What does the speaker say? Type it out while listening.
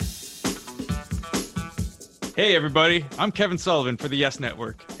Hey everybody, I'm Kevin Sullivan for the Yes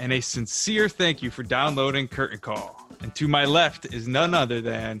Network, and a sincere thank you for downloading Curtain Call. And to my left is none other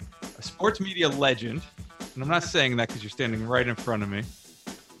than a sports media legend, and I'm not saying that because you're standing right in front of me,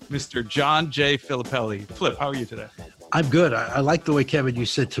 Mr. John J. Filippelli. Flip, how are you today? I'm good. I like the way, Kevin, you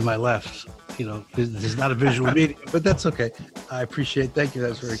said to my left. You know, there's not a visual medium, but that's okay. I appreciate it. Thank you.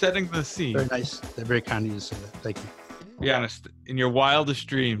 That's very setting the scene. Very nice. Very kind of you to say that. Thank you. Be honest, in your wildest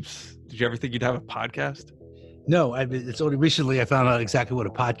dreams, did you ever think you'd have a podcast? No, it's only recently I found out exactly what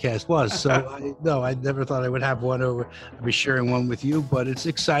a podcast was. So I never thought I would have one, or I'd be sharing one with you. But it's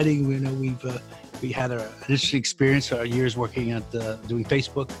exciting. You know, we had an interesting experience. Our years working at doing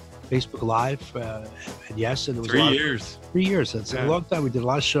Facebook Live, and yes, and it was 3 years. 3 years. That's a long time. We did a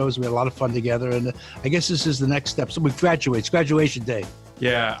lot of shows. We had a lot of fun together, and I guess this is the next step. So we graduate. It's graduation day.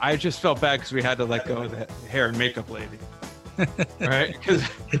 Yeah, I just felt bad because we had to let go of the hair and makeup lady, right? Because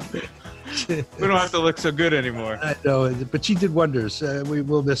we don't have to look so good anymore. I know, but she did wonders. We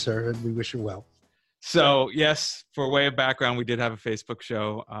will miss her, and we wish her well. So, yes, for way of background, we did have a Facebook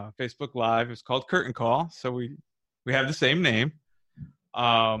show, Facebook Live. It was called Curtain Call, so we have the same name.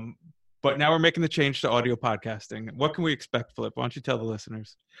 But now we're making the change to audio podcasting. What can we expect, Flip? Why don't you tell the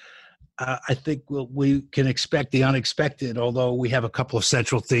listeners? I think we can expect the unexpected, although we have a couple of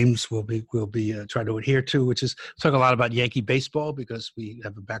central themes we'll be trying to adhere to, which is talk a lot about Yankee baseball because we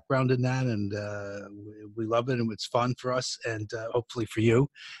have a background in that, and we love it, and it's fun for us, and hopefully for you.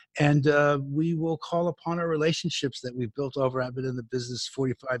 And we will call upon our relationships that we've built over. I've been in the business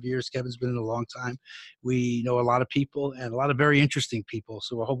 45 years. Kevin's been in a long time. We know a lot of people and a lot of very interesting people.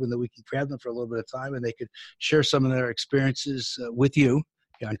 So we're hoping that we can grab them for a little bit of time and they could share some of their experiences with you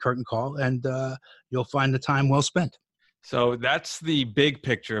on Curtain Call, and you'll find the time well spent. So that's the big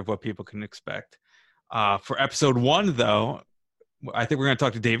picture of what people can expect. For episode 1, though, I think we're going to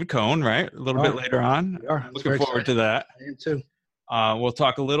talk to David Cone, right? A little bit later on. We are. Looking forward to that. I am too. We'll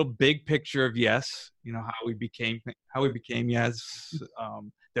talk a little big picture of Yes, you know, how we became Yes,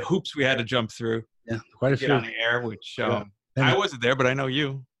 the hoops we had to jump through. Yeah, quite a few. Get on the air, which I wasn't there, but I know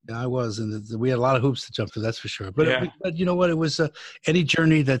you. Yeah, I was, and we had a lot of hoops to jump through. That's for sure. But but you know what? It was any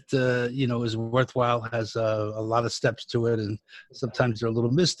journey that is worthwhile has a lot of steps to it, and sometimes there are little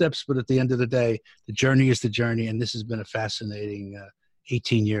missteps. But at the end of the day, the journey is the journey, and this has been a fascinating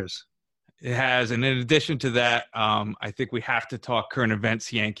 18 years. It has, and in addition to that, I think we have to talk current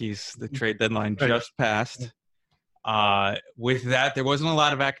events. Yankees, the trade deadline just passed. With that, there wasn't a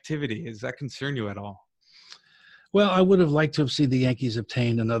lot of activity. Does that concern you at all? Well, I would have liked to have seen the Yankees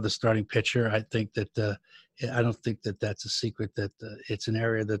obtain another starting pitcher. I think that I don't think that that's a secret, that it's an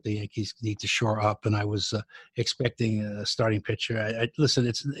area that the Yankees need to shore up. And I was expecting a starting pitcher. Listen,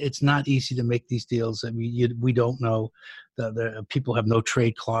 it's not easy to make these deals. I mean, we don't know. People have no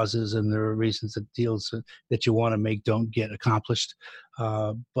trade clauses, and there are reasons that deals that you want to make don't get accomplished.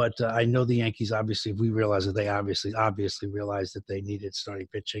 But I know the Yankees, obviously, we realize that they obviously realized that they needed starting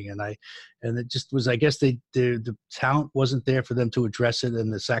pitching, and it just was, I guess, the talent wasn't there for them to address it,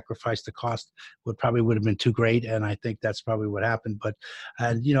 and the sacrifice, the cost would have been too great, and I think that's probably what happened. But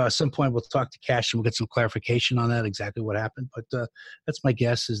at some point we'll talk to Cash and we'll get some clarification on that, exactly what happened. But that's my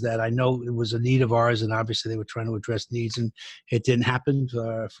guess, is that I know it was a need of ours, and obviously they were trying to address needs, and it didn't happen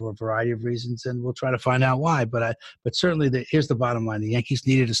for a variety of reasons, and we'll try to find out why. But certainly here's the bottom line: the Yankees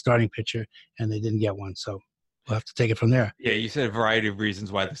needed a starting pitcher, and they didn't get one. So we'll have to take it from there. Yeah, you said a variety of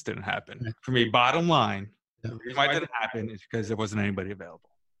reasons why this didn't happen. Right. For me, bottom line, the reason why it didn't happen is because there wasn't anybody available.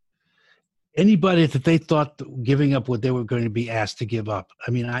 Anybody that they thought giving up what they were going to be asked to give up.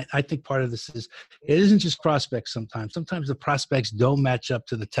 I mean, I think part of this is, it isn't just prospects sometimes. Sometimes the prospects don't match up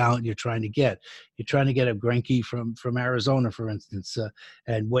to the talent you're trying to get. You're trying to get a Greinke from Arizona, for instance,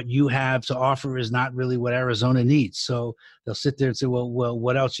 and what you have to offer is not really what Arizona needs. So they'll sit there and say, well,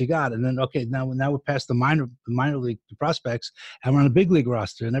 what else you got? And then, okay, now we're past the minor league prospects, and we're on a big league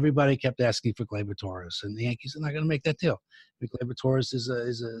roster, and everybody kept asking for Gleyber Torres, and the Yankees are not going to make that deal. Gleyber Torres is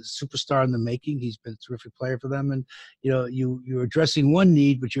a superstar in the making. He's been a terrific player for them, and you're addressing one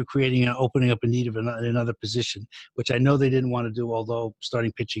need, but you're opening up a need of another position, which I know they didn't want to do. Although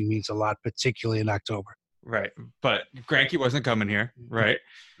starting pitching means a lot, particularly in October. Right, but Greinke wasn't coming here, right?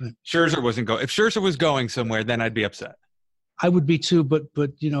 Scherzer wasn't going. If Scherzer was going somewhere, then I'd be upset. I would be too, but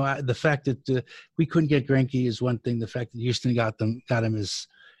the fact that we couldn't get Greinke is one thing. The fact that Houston got him is.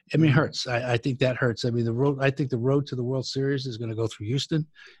 I mean, it hurts. I think that hurts. I mean, the road to the World Series is going to go through Houston,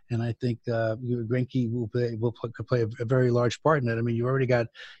 and I think Greinke could play a very large part in that. I mean, you already have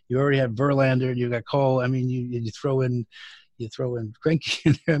Verlander and you got Cole. I mean, you throw in, You throw in Greinke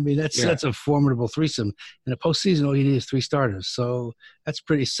in there. I mean, that's a formidable threesome. In a postseason, all you need is 3 starters. So that's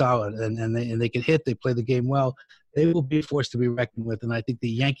pretty solid. And they can hit. They play the game well. They will be forced to be reckoned with. And I think the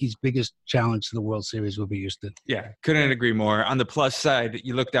Yankees' biggest challenge to the World Series will be Houston. Yeah, couldn't agree more. On the plus side,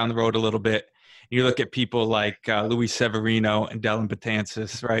 you look down the road a little bit. You look at people like Luis Severino and Dellin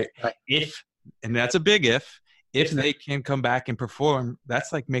Betances, right? If, and that's a big if they can come back and perform,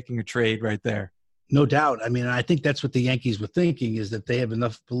 that's like making a trade right there. No doubt. I mean, I think that's what the Yankees were thinking, is that they have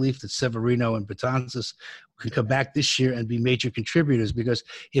enough belief that Severino and Betances can come back this year and be major contributors, because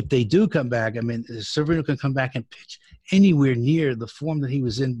if they do come back, I mean, Severino can come back and pitch anywhere near the form that he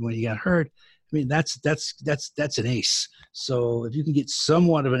was in when he got hurt. I mean, that's an ace. So if you can get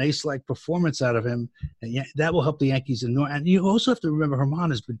somewhat of an ace-like performance out of him, and that will help the Yankees. And you also have to remember,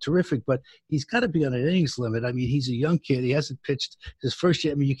 Herman has been terrific, but he's got to be on an innings limit. I mean, he's a young kid. He hasn't pitched his first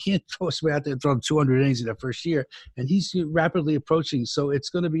year. I mean, you can't throw somebody out there and throw him 200 innings in their first year, and he's rapidly approaching. So it's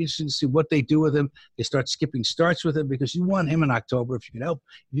going to be interesting to see what they do with him. They start skipping starts with him, because you want him in October. If you can help,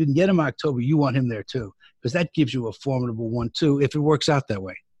 if you can get him in October, you want him there too, because that gives you a formidable 1-2 if it works out that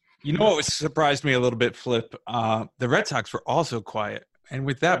way. You know what surprised me a little bit, Flip? The Red Sox were also quiet. And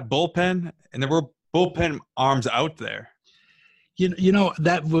with that bullpen, and there were bullpen arms out there. You know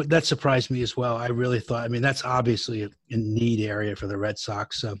that surprised me as well. I really thought, I mean, that's obviously a need area for the Red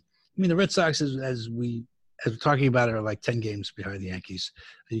Sox. I mean, the Red Sox, as we're talking about it, are like 10 games behind the Yankees.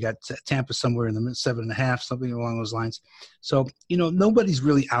 You got Tampa somewhere in the 7.5, something along those lines. So, nobody's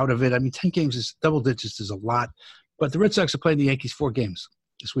really out of it. I mean, 10 games is double digits is a lot. But the Red Sox are playing the Yankees 4 games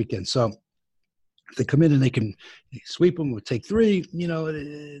this weekend. So if they come in and they can sweep them or take 3,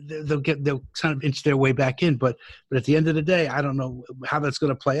 they'll kind of inch their way back in. But at the end of the day, I don't know how that's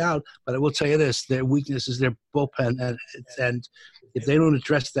going to play out. But I will tell you this: their weakness is their bullpen, and if they don't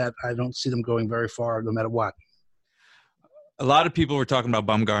address that, I don't see them going very far, no matter what. A lot of people were talking about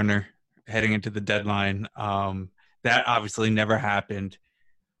Bumgarner heading into the deadline. That obviously never happened.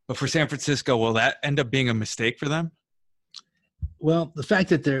 But for San Francisco, will that end up being a mistake for them? Well, the fact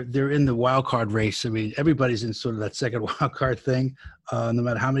that they're in the wild card race, I mean, everybody's in sort of that second wild card thing. No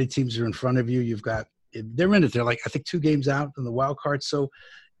matter how many teams are in front of you, they're in it. They're like, I think 2 games out in the wild card. So,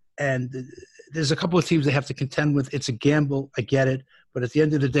 and there's a couple of teams they have to contend with. It's a gamble. I get it. But at the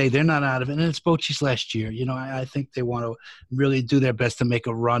end of the day, they're not out of it. And it's Bochy's last year. I think they want to really do their best to make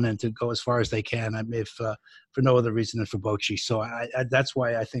a run and to go as far as they can. I mean, if for no other reason than for Bochy. So that's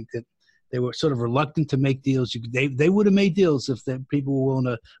why I think that they were sort of reluctant to make deals. They would have made deals if the people were willing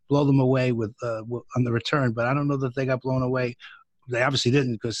to blow them away with on the return. But I don't know that they got blown away. They obviously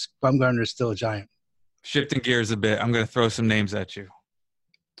didn't, because Bumgarner is still a giant. Shifting gears a bit, I'm going to throw some names at you.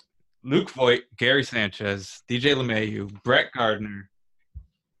 Luke Voit, Gary Sanchez, DJ LeMahieu, Brett Gardner,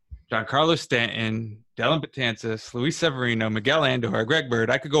 Giancarlo Stanton, Dellin Betances, Luis Severino, Miguel Andujar, Greg Bird.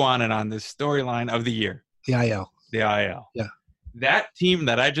 I could go on and on. This storyline of the year. The IL. Yeah. That team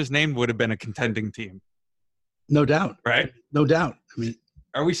that I just named would have been a contending team. No doubt. Right? No doubt. I mean,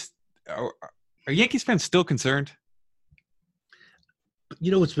 are Yankees fans still concerned?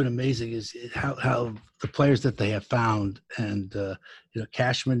 What's been amazing is how the players that they have found, and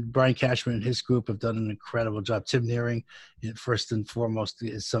Brian Cashman and his group have done an incredible job. Tim Nearing, first and foremost,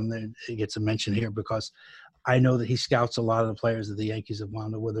 is something that gets a mention here, because I know that he scouts a lot of the players that the Yankees have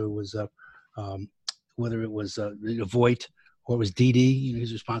wanted, whether it was Voit, or it was Didi.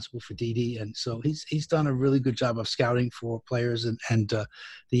 He's responsible for Didi, and so he's done a really good job of scouting for players, and the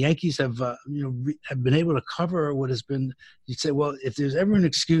Yankees have have been able to cover what has been. You'd say, well, if there's ever an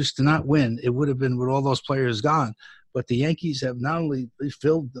excuse to not win, it would have been with all those players gone. But the Yankees have not only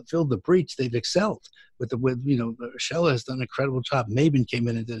filled the breach, they've excelled with Urshela has done an incredible job. Maben came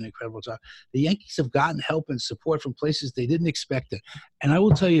in and did an incredible job. The Yankees have gotten help and support from places they didn't expect it. And I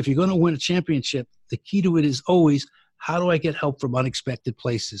will tell you, if you're going to win a championship, the key to it is always, how do I get help from unexpected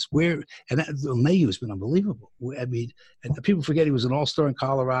places? LeMahieu has been unbelievable. I mean, and people forget he was an all-star in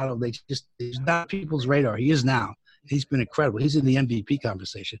Colorado. He's not people's radar. He is now. He's been incredible. He's in the MVP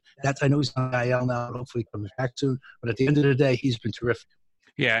conversation. I know he's on the IL now. Hopefully he comes back soon. But at the end of the day, he's been terrific.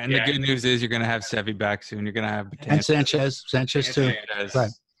 Yeah, and the good news is you're going to have Sevy back soon. You're going to have and Sanchez too.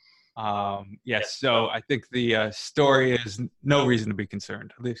 Right. Yes. So I think the story is no reason to be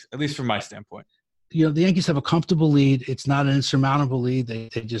concerned, at least from my standpoint. The Yankees have a comfortable lead. It's not an insurmountable lead. They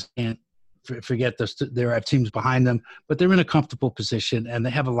just can't forget there are teams behind them, but they're in a comfortable position and they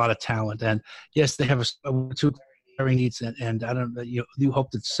have a lot of talent. And yes, they have a 2 needs, and I don't know, you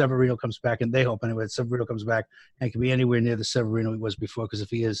hope that Severino comes back, and they hope anyway that Severino comes back and can be anywhere near the Severino he was before, because if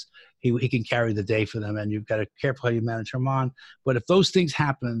he is, he can carry the day for them, and you've got to be careful how you manage Herman. But if those things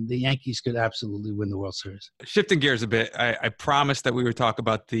happen, the Yankees could absolutely win the World Series. Shifting gears a bit, I promised that we would talk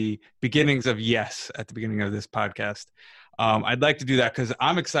about the beginnings of Yes at the beginning of this podcast. I'd like to do that because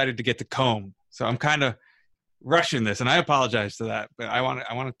I'm excited to get to Cone. So I'm kind of rushing this, and I apologize for that, but I want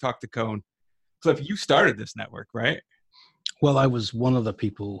to talk to Cone. Cliff, you started this network, right? Well, I was one of the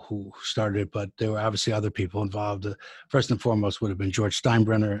people who started it, but there were obviously other people involved. First and foremost would have been George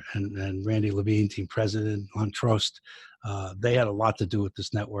Steinbrenner and Randy Levine, team president, Lon Trost. They had a lot to do with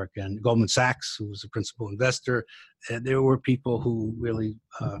this network, and Goldman Sachs, who was the principal investor. And there were people who really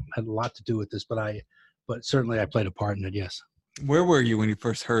had a lot to do with this, but certainly I played a part in it, yes. Where were you when you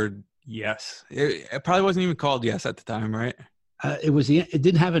first heard Yes? It probably wasn't even called Yes at the time, right? It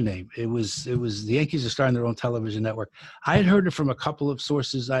didn't have a name. It was the Yankees are starting their own television network. I had heard it from a couple of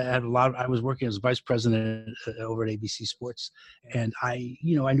sources. I was working as vice president over at ABC Sports, and I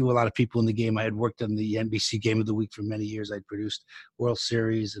knew a lot of people in the game. I had worked on the NBC Game of the Week for many years. I'd produced World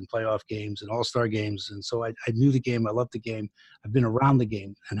Series and playoff games and All-Star games, and so I knew the game. I loved the game. I've been around the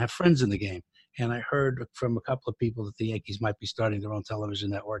game and have friends in the game. And I heard from a couple of people that the Yankees might be starting their own television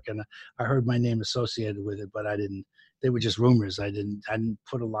network, and I heard my name associated with it, but I didn't. They were just rumors. I didn't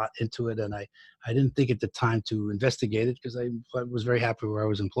put a lot into it, and I didn't think at the time to investigate it because I was very happy where I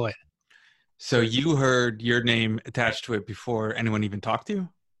was employed. So you heard your name attached to it before anyone even talked to you?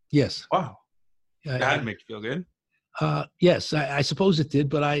 Yes. Wow. That had to make you feel good. Yes, I suppose it did,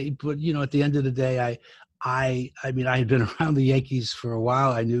 but at the end of the day, I mean, I had been around the Yankees for a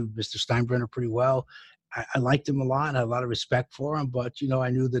while. I knew Mr. Steinbrenner pretty well. I liked him a lot and I had a lot of respect for him, but, I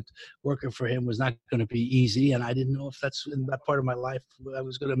knew that working for him was not going to be easy. And I didn't know if that's in that part of my life, I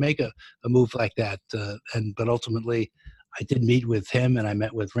was going to make a move like that. But ultimately I did meet with him, and I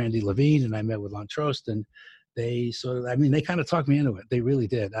met with Randy Levine, and I met with Lon Trost, and they they kind of talked me into it. They really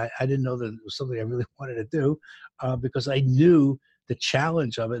did. I didn't know that it was something I really wanted to do because I knew the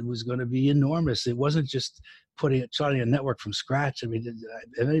challenge of it was going to be enormous. It wasn't just starting a network from scratch. I mean,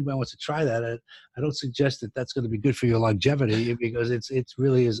 if anybody wants to try that, I don't suggest that that's going to be good for your longevity, because it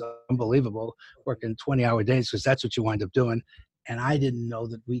really is unbelievable working 20-hour days, because that's what you wind up doing. And I didn't know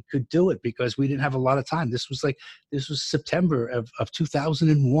that we could do it because we didn't have a lot of time. This was September of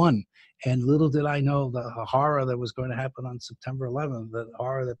 2001. And little did I know the horror that was going to happen on September 11th, the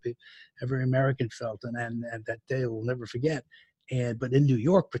horror that every American felt. And that day we'll never forget. But in New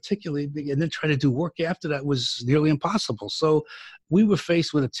York particularly, and then trying to do work after that was nearly impossible. So we were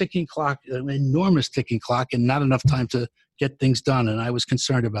faced with a ticking clock, an enormous ticking clock, and not enough time to get things done. And I was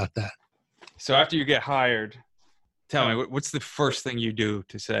concerned about that. So after you get hired, tell me, what's the first thing you do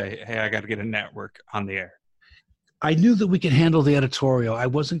to say, hey, I got to get a network on the air? I knew that we could handle the editorial. I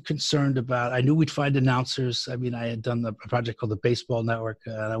wasn't concerned about, I knew we'd find announcers. I mean, I had done a project called the Baseball Network,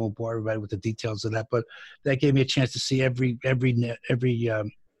 and I won't bore everybody with the details of that, but that gave me a chance to see every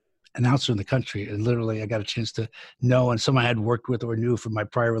announcer in the country. And literally I got a chance to know, and someone I had worked with or knew from my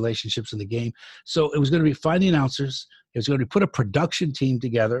prior relationships in the game. So it was going to be find the announcers. It was going to be put a production team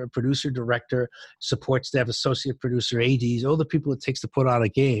together, a producer, director, support staff, associate producer, ADs, all the people it takes to put on a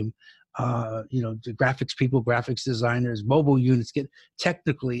game. The graphics people, graphics designers, mobile units. I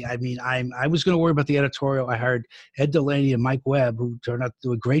was going to worry about the editorial. I hired Ed Delaney and Mike Webb, who turned out to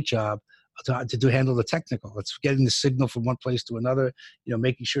do a great job to handle the technical. It's getting the signal from one place to another,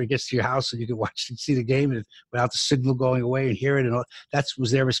 making sure it gets to your house so you can watch and see the game and without the signal going away and hear it. And all that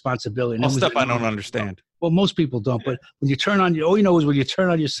was their resresponsibility. All stuff I don't understand. Well, most people don't, but when you turn on all you know is when you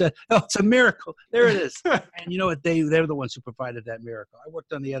turn on your set, it's a miracle. There it is. And you know what? They're the ones who provided that miracle. I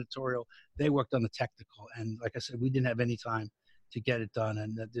worked on the editorial. They worked on the technical. And like I said, we didn't have any time to get it done.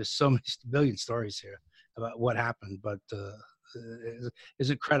 And there's so many million stories here about what happened, but it's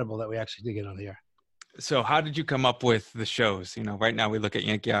incredible that we actually did get on the air. So how did you come up with the shows? Right now we look at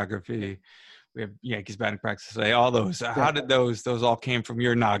Yankeeography. We have Yankees Batting Practice Today, all those. Yeah. How did those all came from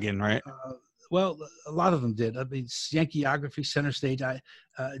your noggin, right? Well, a lot of them did. I mean, Yankeeography, Center Stage. Mr.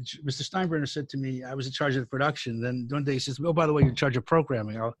 Steinbrenner said to me, I was in charge of the production. Then one day he says, oh, by the way, you're in charge of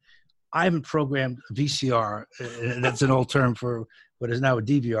programming. I haven't programmed VCR. That's an old term for what is now a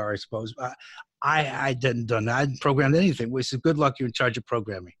DVR, I suppose. I hadn't done that. I hadn't programmed anything. We said, good luck, you're in charge of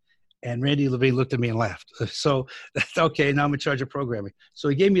programming. And Randy Levine looked at me and laughed. So, okay, now I'm in charge of programming. So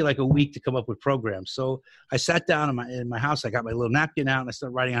he gave me like a week to come up with programs. So I sat down in my house. I got my little napkin out and I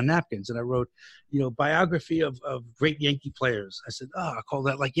started writing on napkins. And I wrote, biography of great Yankee players. I said, I'll call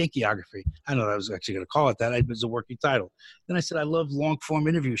that like Yankeeography. I know I was actually going to call it that. It was a working title. Then I said, I love long form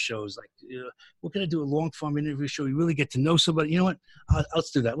interview shows. Like, what can I do? A long form interview show. You really get to know somebody. You know what?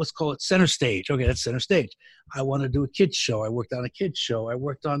 Let's do that. Let's call it Center Stage. Okay, that's Center Stage. I want to do a kids show. I worked on a kids show. I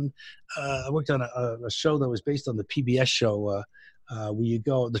worked on a show that was based on the PBS show where you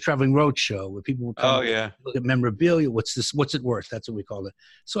go, the Traveling Road Show, where people would come look at memorabilia. What's it worth? That's what we called it.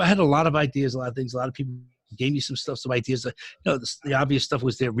 So I had a lot of ideas, a lot of things. A lot of people gave me some ideas. The obvious stuff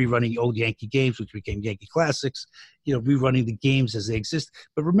was there, rerunning old Yankee games, which became Yankee Classics, rerunning the games as they exist.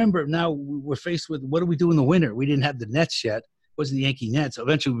 But remember, now we're faced with, what do we do in the winter? We didn't have the Nets yet. It wasn't the Yankee Nets.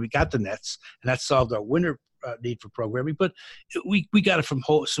 Eventually we got the Nets, and that solved our winter need for programming, but we got it from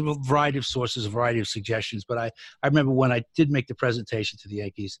a variety of sources, a variety of suggestions. But I remember when I did make the presentation to the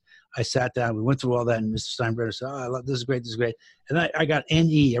Yankees, I sat down, we went through all that, and Mr. Steinbrenner said, this is great, this is great. And I got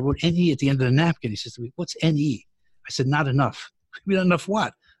NE. I wrote NE at the end of the napkin. He says to me, what's NE? I said, not enough. We not enough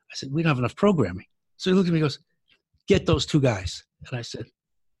what? I said, we don't have enough programming. So he looked at me and goes, get those two guys. And I said,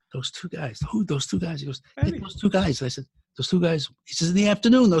 those two guys? Who, those two guys? He goes, get those two guys. And I said, those two guys? He says, in the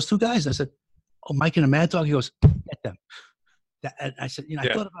afternoon, those two guys. And I said, oh, Mike and a Mad Dog? He goes, get them. And I said, I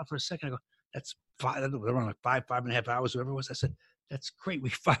thought about it for a second. I go, that's around like 5.5 hours, whatever it was. I said, that's great. We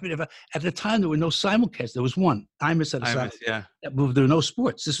 5.5 hours. At the time, there were no simulcasts. There was one. Imus at a side. Yeah. There were no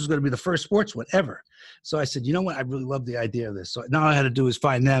sports. This was going to be the first sports one ever. So I said, you know what? I really love the idea of this. So now all I had to do is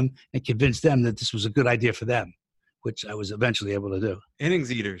find them and convince them that this was a good idea for them, which I was eventually able to do.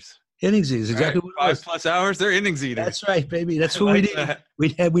 Innings eaters. Innings eaters, exactly what it was. 5+ hours, they're innings eaters. That's right, baby. That's who we needed.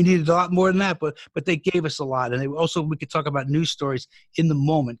 We needed a lot more than that, but they gave us a lot. And we could talk about news stories in the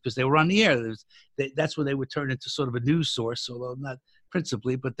moment because they were on the air. That's where they would turn into sort of a news source, although not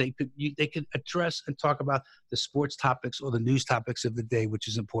principally, but they could address and talk about the sports topics or the news topics of the day, which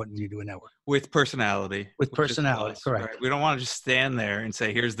is important when you do a network. With personality. With personality, correct. Right? We don't want to just stand there and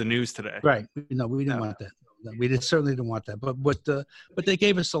say, here's the news today. Right. No, we didn't want that. Certainly didn't want that, but they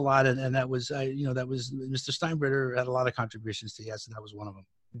gave us a lot, and that was Mr. Steinbrenner had a lot of contributions to Yes, and that was one of them.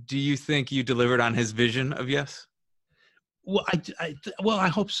 Do you think you delivered on his vision of Yes? Well, I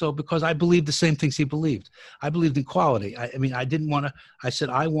hope so, because I believed the same things he believed. I believed in quality. I mean, I didn't want to. I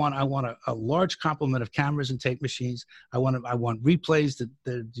said I want a large complement of cameras and tape machines. I want replays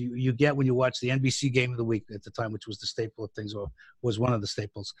that you get when you watch the NBC Game of the Week at the time, which was the staple of things, or was one of the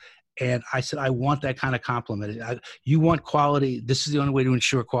staples. And I said, I want that kind of complement. You want quality. This is the only way to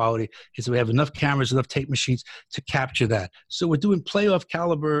ensure quality, is that we have enough cameras, enough tape machines to capture that. So we're doing playoff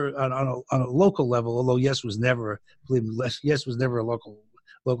caliber on a local level, although Yes was never, believe me, Yes was never a local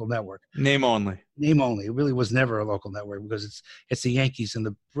network. Name only. It really was never a local network, because it's the Yankees, and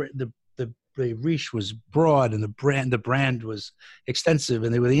the reach was broad, and the brand was extensive,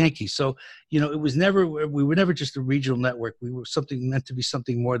 and they were the Yankees. So, we were never just a regional network. We were meant to be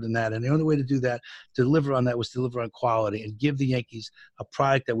something more than that. And the only way to do that, to deliver on that, was to deliver on quality and give the Yankees a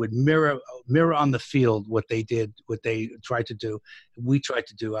product that would mirror on the field what they did, what they tried to do. We tried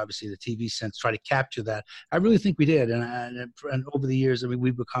to do, obviously, the TV sense, try to capture that. I really think we did. And over the years, I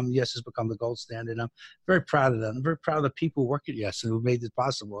mean, Yes has become the gold standard. I'm very proud of that. I'm very proud of the people who work at Yes and who made it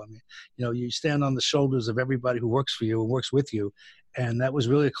possible. I mean, you stand on the shoulders of everybody who works for you and works with you. And that was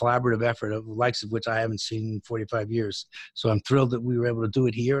really a collaborative effort, of the likes of which I haven't seen in 45 years. So I'm thrilled that we were able to do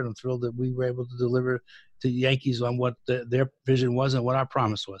it here, and I'm thrilled that we were able to deliver to the Yankees on what their vision was and what our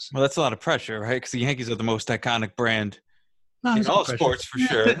promise was. Well, that's a lot of pressure, right? Because the Yankees are the most iconic brand in all sports, for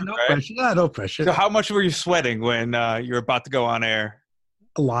sure. No right? pressure. No pressure. So how much were you sweating when you were about to go on air?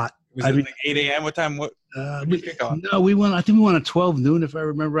 A lot. Was it like 8 a.m.? What time? We won. I think we won at 12 noon, if I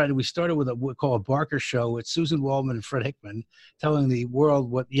remember right. And we started with what we call a Barker show with Susan Waldman and Fred Hickman, telling the world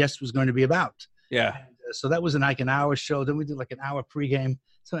what Yes was going to be about. Yeah. And, so that was like an hour show. Then we did like an hour pregame.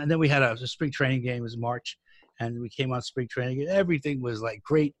 So, and then we had a spring training game. It was March, and we came on spring training, and everything was like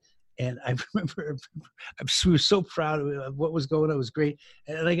great. And I remember we were so proud of what was going on. It was great.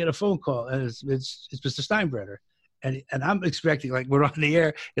 And I get a phone call, and it's Mr. Steinbrenner. And I'm expecting, like, we're on the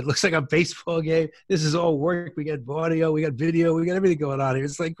air. It looks like a baseball game. This is all work. We got audio, we got video, we got everything going on here.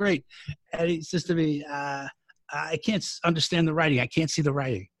 It's like great. And he says to me, I can't understand the writing. I can't see the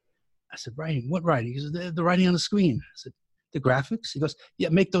writing. I said, writing? What writing? He says, the writing on the screen. I said, the graphics? He goes, yeah,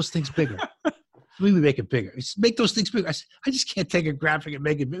 make those things bigger. We make it bigger. He said, make those things bigger. I said, I just can't take a graphic and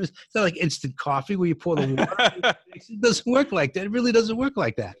make it bigger. It's not like instant coffee where you pour the water. It doesn't work like that. It really doesn't work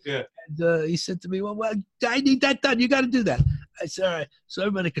like that. Yeah. And he said to me, well, I need that done. You got to do that. I said, all right. So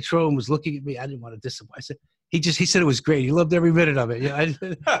everybody in the control room was looking at me. I didn't want to disappoint. I said, he said it was great. He loved every minute of it. I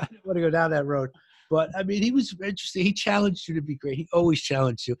didn't want to go down that road. But I mean, he was interesting. He challenged you to be great. He always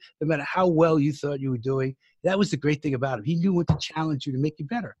challenged you, no matter how well you thought you were doing. That was the great thing about him. He knew when to challenge you to make you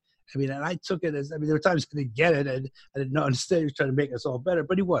better. I mean, and I took it as, there were times I didn't get it, and I didn't understand he was trying to make us all better,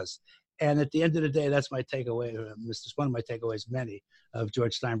 but he was. And at the end of the day, that's my takeaway. This is one of my takeaways, many, of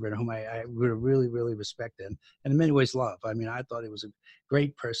George Steinbrenner, whom I really, really respect and in many ways love. I mean, I thought he was a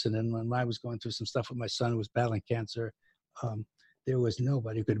great person. And when I was going through some stuff with my son who was battling cancer, there was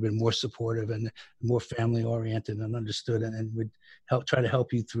nobody who could have been more supportive and more family oriented and understood and would try to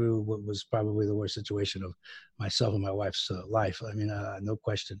help you through what was probably the worst situation of myself and my wife's life. I mean, no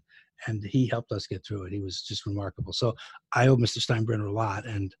question. And he helped us get through it. He was just remarkable. So I owe Mr. Steinbrenner a lot,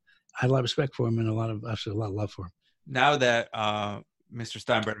 and I had a lot of respect for him and a lot of love for him. Now that Mr.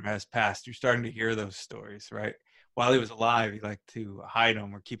 Steinbrenner has passed, you're starting to hear those stories, right? While he was alive, he liked to hide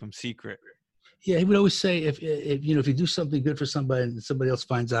them or keep them secret. Yeah, he would always say, if you do something good for somebody and somebody else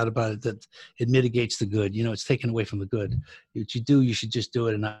finds out about it, that it mitigates the good. It's taken away from the good. What you do, you should just do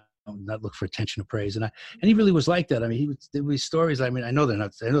it and not look for attention or praise. And he really was like that. I mean, there were stories. I mean, I know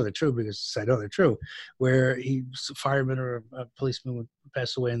they're true because I know they're true, where a fireman or a policeman would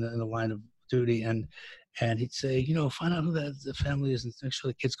pass away in the line of duty, and he'd say, find out who the family is and make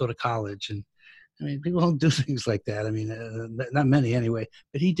sure the kids go to college. And I mean, people don't do things like that. I mean, not many anyway,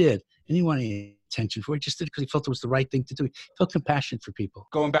 but he did. And he wanted any attention for it. He just did it because he felt it was the right thing to do. He felt compassion for people.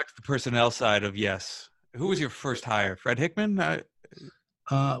 Going back to the personnel side of Yes, who was your first hire? Fred Hickman?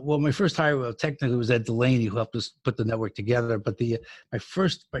 Well, my first hire, technically, was Ed Delaney, who helped us put the network together. But my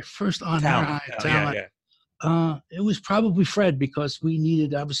first on-air talent, it was probably Fred, because we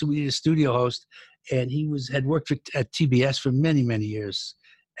needed a studio host, and he had worked at TBS for many, many years,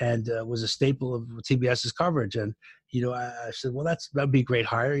 and was a staple of TBS's coverage. And I said, well, that'd be a great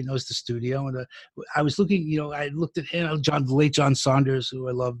hire. He knows the studio, and I was looking. I looked at him, the late John Saunders, who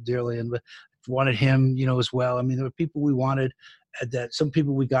I love dearly, and wanted him, as well. I mean, there were people we wanted. That some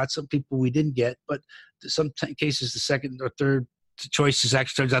people we got, some people we didn't get, but in some cases the second or third choice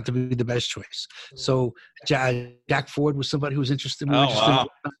actually turns out to be the best choice. So Jack Ford was somebody who was interested.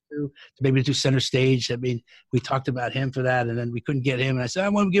 Maybe to do center stage. I mean, we talked about him for that, and then we couldn't get him. And I said, I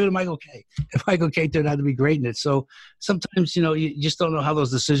want to give it to Michael Kay. And Michael Kay turned out to be great in it. So sometimes, you just don't know how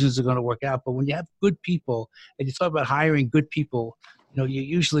those decisions are going to work out. But when you have good people, and you talk about hiring good people, you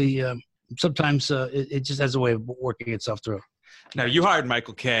usually sometimes it just has a way of working itself through. Now, you hired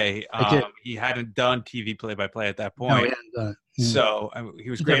Michael Kay. He hadn't done TV play-by-play at that point. No, he hadn't done it. So he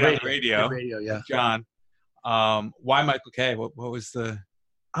was great on the radio. Yeah. John. Why Michael Kay? What was the...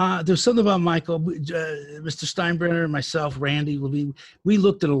 There's something about Michael, Mr. Steinbrenner, myself, Randy. We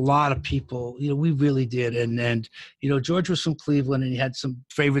looked at a lot of people. We really did. And George was from Cleveland, and he had some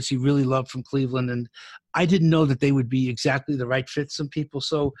favorites he really loved from Cleveland. And I didn't know that they would be exactly the right fit, some people.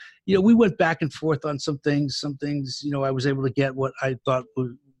 So, we went back and forth on some things. Some things, I was able to get what I thought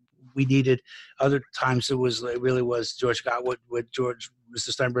we needed. Other times it really was George got what Mr.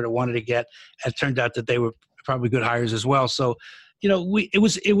 Steinbrenner wanted to get. And it turned out that they were probably good hires as well. So, it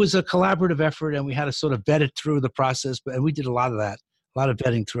was a collaborative effort, and we had to sort of vet it through the process, and we did a lot of that, a lot of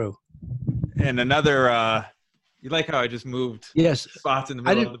vetting through. And another, you like how I just moved spots in the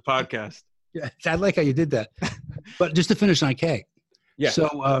middle of the podcast. Yeah, I like how you did that. But just to finish on Kay. Yeah.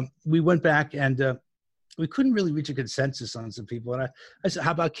 So we went back, and we couldn't really reach a consensus on some people. And I said,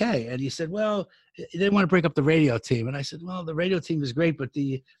 how about Kay? And he said, well, they want to break up the radio team. And I said, well, the radio team is great, but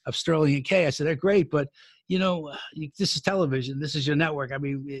of Sterling and Kay, I said, they're great, but this is television. This is your network. I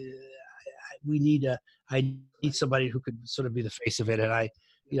mean, I need somebody who could sort of be the face of it. And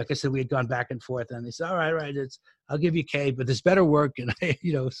like I said, we had gone back and forth, and they said, all right, I'll give you Kay, but there's better work. And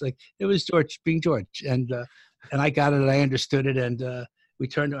it's like, it was George being George. And I got it, and I understood it. And we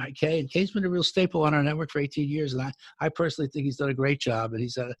turned to Kay, and Kay's been a real staple on our network for 18 years. And I personally think he's done a great job, and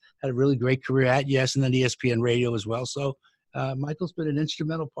he's had a really great career at Yes, and then ESPN Radio as well. So Michael's been an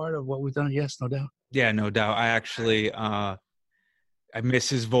instrumental part of what we've done at Yes, no doubt. Yeah, no doubt. I actually, I miss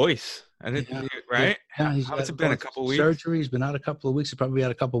his voice. I didn't, right? Yeah, How's it been? A couple of weeks? Surgery. He's been out a couple of weeks. He'll probably had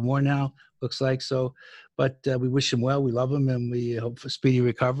a couple more now, looks like. So, but we wish him well. We love him, and we hope for speedy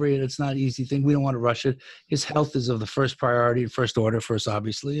recovery. And it's not an easy thing. We don't want to rush it. His health is of the first priority and first order for us,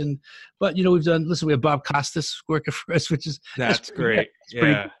 obviously. But we have Bob Costas working for us, which is that's great.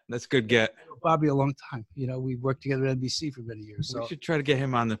 That's good get. Bobby a long time. We worked together at NBC for many years. So we should try to get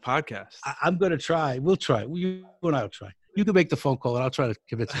him on the podcast. I'm going to try. We'll try. You and I will try. You can make the phone call, and I'll try to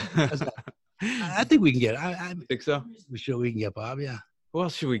convince him. I think we can get it. I think so. We can get Bob. Yeah. Who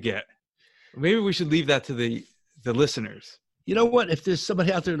else should we get? Maybe we should leave that to the listeners. You know what? If there's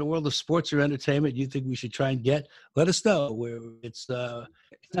somebody out there in the world of sports or entertainment you think we should try and get, let us know. It's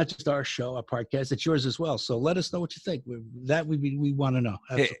not just our show, our podcast, it's yours as well. So let us know what you think. We want to know.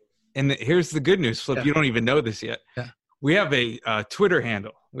 Hey, and here's the good news, Flip. Yeah. You don't even know this yet. Yeah. We have a Twitter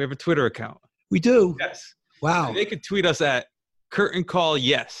handle. We have a Twitter account. We do. Yes. Wow. So they could tweet us at Curtain Call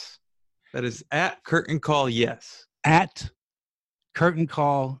Yes. That is at Curtain Call Yes. At Curtain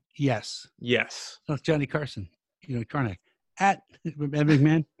Call Yes. Yes. No, it's Johnny Carson. Carnac. At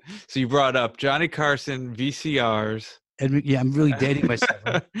McMahon. So you brought up Johnny Carson, VCRs. And yeah, I'm really dating myself.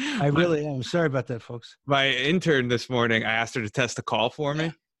 Right? I really am. Sorry about that, folks. My intern this morning, I asked her to test the call for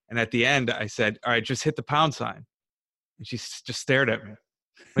me. And at the end, I said, all right, just hit the pound sign. And she just stared at me.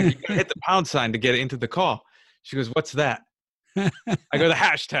 Like, you gotta hit the pound sign to get into the call. She goes, what's that? I go, the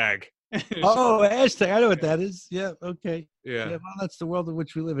hashtag. Oh, hashtag. I know what that is. Yeah. Okay. Yeah. Well, that's the world in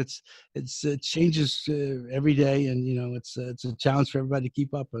which we live. It changes every day, and it's a challenge for everybody to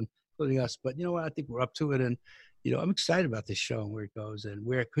keep up, including us. But you know what? I think we're up to it, and I'm excited about this show and where it goes and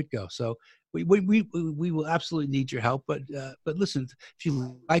where it could go. So we will absolutely need your help. But listen, if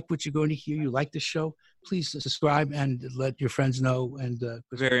you like what you're going to hear, you like the show, please subscribe and let your friends know. And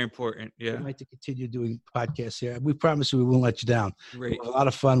very important. Yeah. We'd like to continue doing podcasts here. We promise we won't let you down. Great. We'll have a lot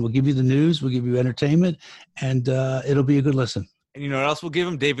of fun. We'll give you the news. We'll give you entertainment, and it'll be a good listen. And you know what else we'll give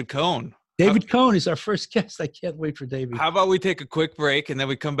him? David Cohn. David Cohn is our first guest. I can't wait for David. How about we take a quick break and then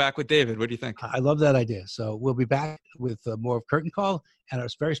we come back with David? What do you think? I love that idea. So we'll be back with more of Curtain Call and our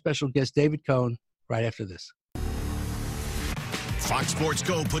very special guest, David Cohn, right after this. Fox Sports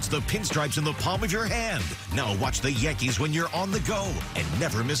Go puts the pinstripes in the palm of your hand. Now watch the Yankees when you're on the go and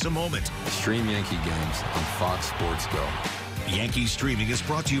never miss a moment. Stream Yankee games on Fox Sports Go. Yankee streaming is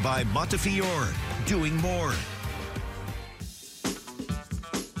brought to you by Montefiore. Doing more.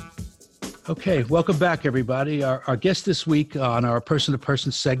 Okay, welcome back, everybody. Our guest this week on our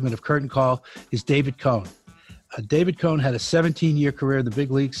person-to-person segment of Curtain Call is David Cohn. David Cohn had a 17-year career in the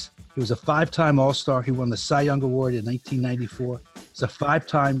big leagues. He was a 5-time All-Star. He won the Cy Young Award in 1994. He's a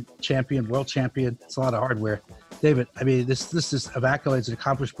 5-time champion, world champion. It's a lot of hardware. David, I mean, this is of accolades, an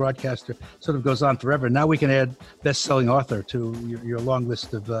accomplished broadcaster, sort of goes on forever. Now we can add best-selling author to your long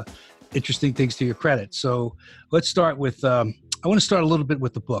list of interesting things to your credit. So let's start with, I want to start a little bit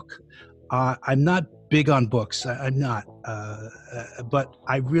with the book. I'm not big on books. I'm not. But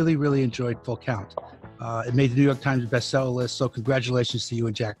I really, really enjoyed Full Count. It made the New York Times bestseller list, so congratulations to you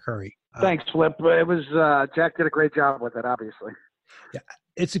and Jack Curry. Thanks, Flip. It was Jack did a great job with it, obviously. Yeah,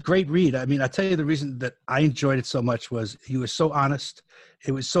 it's a great read. I mean, I tell you the reason that I enjoyed it so much was you were so honest.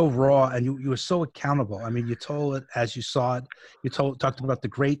 It was so raw, and you were so accountable. I mean, you told it as you saw it. You talked about the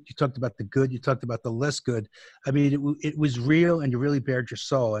great. You talked about the good. You talked about the less good. I mean, it was real, and you really bared your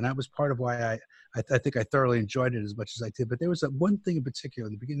soul. And that was part of why I think I thoroughly enjoyed it as much as I did. But there was one thing in particular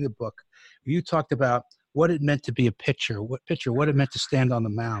in the beginning of the book. You talked about what it meant to be a pitcher, what it meant to stand on the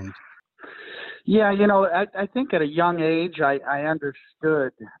mound. Yeah, I think at a young age, I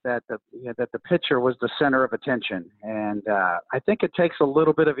understood that the pitcher was the center of attention, and I think it takes a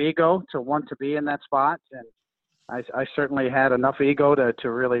little bit of ego to want to be in that spot. And I certainly had enough ego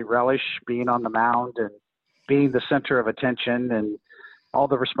to really relish being on the mound and being the center of attention and all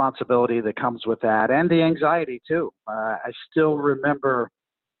the responsibility that comes with that, and the anxiety too. I still remember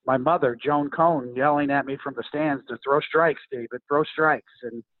my mother, Joan Cohn, yelling at me from the stands to throw strikes, David, throw strikes,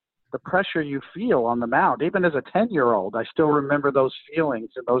 and the pressure you feel on the mound. Even as a 10-year-old, I still remember those feelings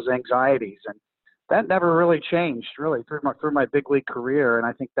and those anxieties, and that never really changed really through my big league career. And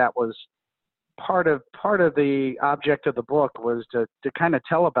I think that was part of the object of the book, was to kind of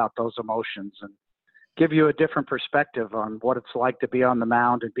tell about those emotions and give you a different perspective on what it's like to be on the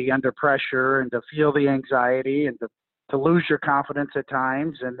mound and be under pressure and to feel the anxiety and to lose your confidence at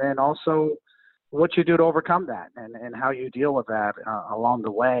times, and then also what you do to overcome that and how you deal with that along the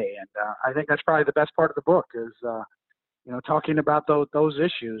way. And I think that's probably the best part of the book is, talking about those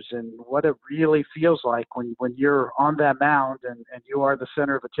issues and what it really feels like when you're on that mound and you are the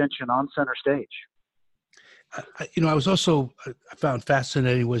center of attention on center stage. I was also, I found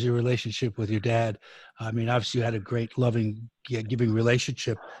fascinating was your relationship with your dad. I mean, obviously you had a great loving, giving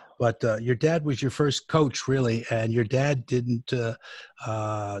relationship, but your dad was your first coach really. And your dad your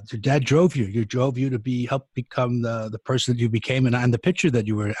dad drove you. You drove you to help become the person that you became and the pitcher that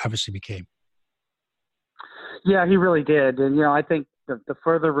you were obviously became. Yeah, he really did. And, I think the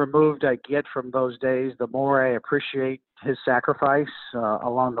further removed I get from those days, the more I appreciate his sacrifice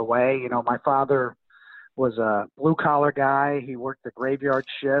along the way. My father was a blue-collar guy. He worked the graveyard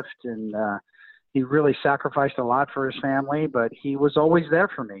shift, and he really sacrificed a lot for his family, but he was always there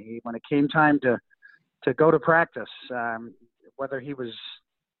for me. When it came time to go to practice, whether he was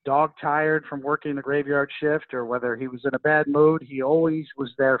dog tired from working the graveyard shift or whether he was in a bad mood, he always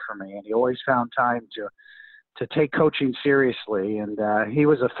was there for me, and he always found time to take coaching seriously. And he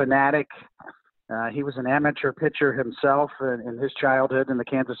was a fanatic. He was an amateur pitcher himself in his childhood in the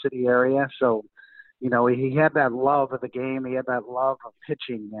Kansas City area. So, he had that love of the game. He had that love of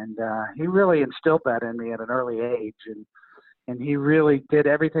pitching, and he really instilled that in me at an early age. And he really did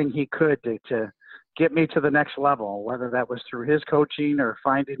everything he could to get me to the next level, whether that was through his coaching or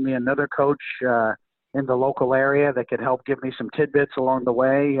finding me another coach in the local area that could help give me some tidbits along the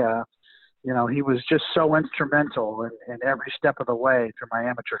way. He was just so instrumental in every step of the way through my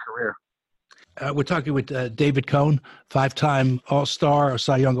amateur career. We're talking with David Cone, 5-time All-Star, a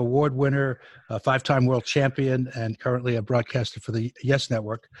Cy Young Award winner, a 5-time world champion, and currently a broadcaster for the Yes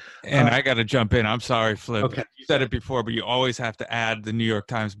Network. And I got to jump in. I'm sorry, Flip. Okay. You said it before, but you always have to add the New York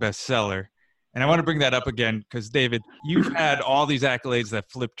Times bestseller. And I want to bring that up again because, David, you've had all these accolades that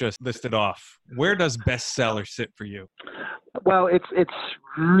Flip just listed off. Where does bestseller sit for you? Well, it's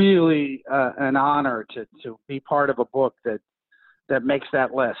really an honor to be part of a book that makes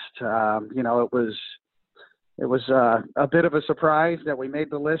that list. It was a bit of a surprise that we made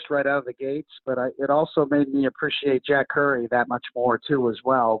the list right out of the gates, but it also made me appreciate Jack Curry that much more too as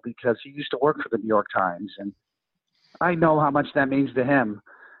well, because he used to work for the New York Times, and I know how much that means to him,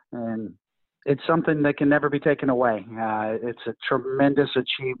 and it's something that can never be taken away. It's a tremendous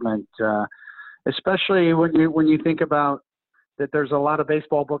achievement, especially when you think about that there's a lot of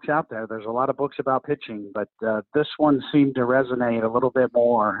baseball books out there. There's a lot of books about pitching, but this one seemed to resonate a little bit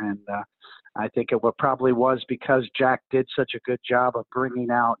more. And I think it probably was because Jack did such a good job of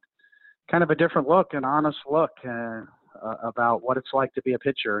bringing out kind of a different look, an honest look about what it's like to be a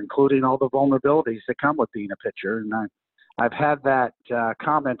pitcher, including all the vulnerabilities that come with being a pitcher. And I've had that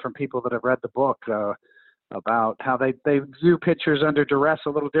comment from people that have read the book about how they view pitchers under duress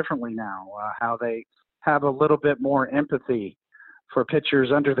a little differently now, how they have a little bit more empathy for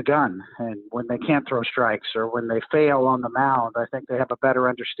pitchers under the gun, and when they can't throw strikes or when they fail on the mound. I think they have a better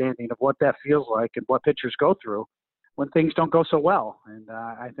understanding of what that feels like and what pitchers go through when things don't go so well. And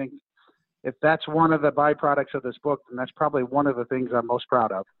I think if that's one of the byproducts of this book, then that's probably one of the things I'm most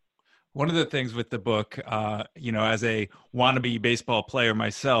proud of. One of the things with the book, as a wannabe baseball player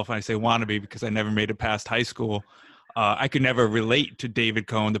myself, I say wannabe because I never made it past high school, I could never relate to David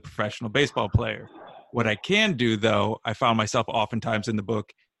Cone, the professional baseball player. What I can do, though, I found myself oftentimes in the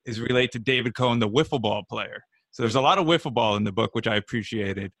book, is relate to David Cone, the wiffle ball player. So there's a lot of wiffle ball in the book, which I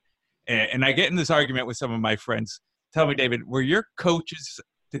appreciated. And I get in this argument with some of my friends. Tell me, David, were your coaches,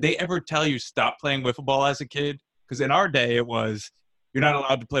 did they ever tell you stop playing wiffle ball as a kid? Because in our day, it was, you're not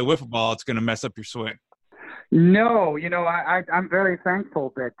allowed to play wiffle ball. It's going to mess up your swing. No, I'm very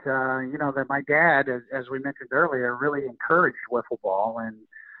thankful that, that my dad, as we mentioned earlier, really encouraged wiffle ball. And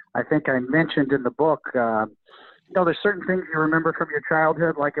I think I mentioned in the book, there's certain things you remember from your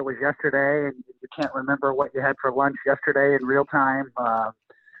childhood like it was yesterday, and you can't remember what you had for lunch yesterday in real time.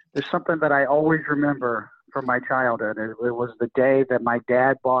 There's something that I always remember from my childhood. It was the day that my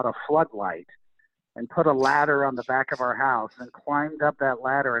dad bought a floodlight and put a ladder on the back of our house and climbed up that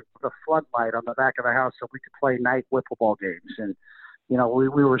ladder and put a floodlight on the back of the house so we could play night wiffle ball games. And, we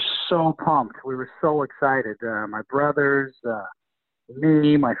were so pumped. We were so excited. My brothers,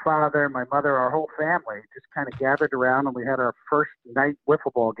 me, my father, my mother, our whole family just kind of gathered around, and we had our first night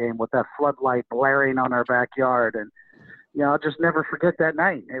wiffle ball game with that floodlight blaring on our backyard. And, I'll just never forget that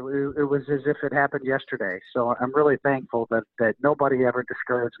night. It was as if it happened yesterday. So I'm really thankful that nobody ever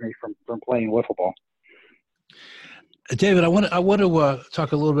discouraged me from playing wiffle ball. David, I want to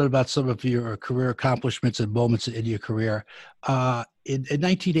talk a little bit about some of your career accomplishments and moments in your career. In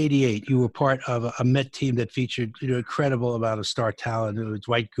 1988, you were part of a Met team that featured an incredible amount of star talent. It was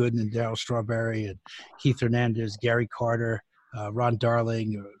Dwight Gooden and Darryl Strawberry and Keith Hernandez, Gary Carter, Ron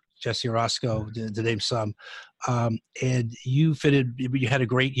Darling, Jesse Orosco, to name some. And you had a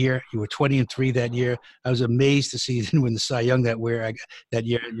great year. You were 20-3 that year. I was amazed to see you didn't win the Cy Young that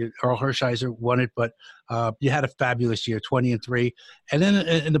year. Earl Hershiser won it, but you had a fabulous year, 20-3. And then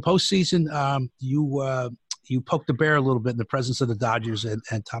in the postseason, you poked the bear a little bit in the presence of the Dodgers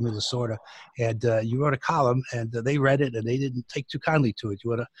and Tommy Lasorda. And you wrote a column, and they read it, and they didn't take too kindly to it.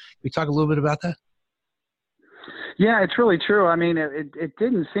 Can we talk a little bit about that? Yeah, it's really true. I mean, it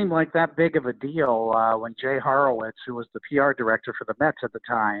didn't seem like that big of a deal when Jay Horowitz, who was the PR director for the Mets at the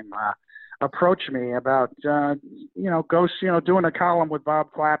time, approached me about, doing a column with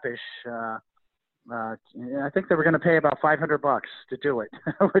Bob Klapisch. I think they were going to pay about $500 to do it,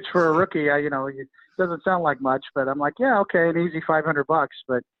 which for a rookie, it doesn't sound like much, but I'm like, yeah, okay, an easy $500.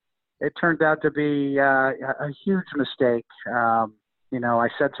 But it turned out to be a huge mistake. I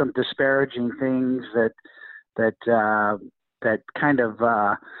said some disparaging things that kind of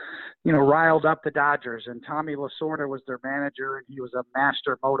riled up the Dodgers. And Tommy Lasorda was their manager, and he was a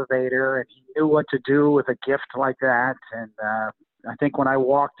master motivator, and he knew what to do with a gift like that. And I think when I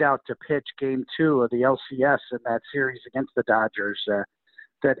walked out to pitch Game 2 of the LCS in that series against the Dodgers,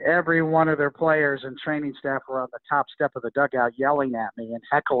 that every one of their players and training staff were on the top step of the dugout yelling at me and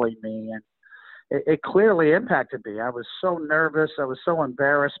heckling me. And it clearly impacted me. I was so nervous. I was so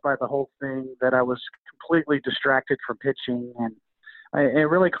embarrassed by the whole thing that I was completely distracted from pitching. And it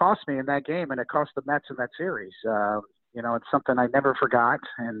really cost me in that game, and it cost the Mets in that series. It's something I never forgot,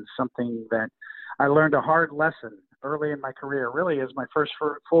 and something that I learned a hard lesson early in my career, really as my first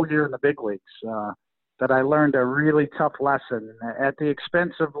full year in the big leagues, that I learned a really tough lesson at the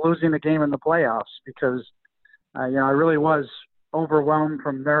expense of losing the game in the playoffs, because, I really was overwhelmed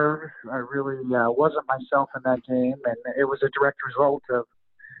from nerves. I really wasn't myself in that game, and it was a direct result of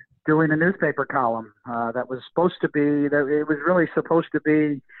doing a newspaper column that was really supposed to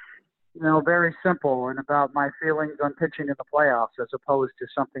be, very simple and about my feelings on pitching in the playoffs, as opposed to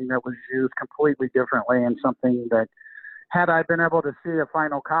something that was used completely differently, and something that, had I been able to see a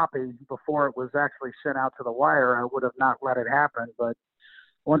final copy before it was actually sent out to the wire, I would have not let it happen. But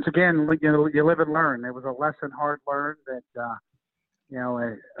once again, you live and learn. It was a lesson hard learned that,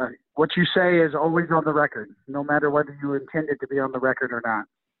 what you say is always on the record, no matter whether you intended to be on the record or not.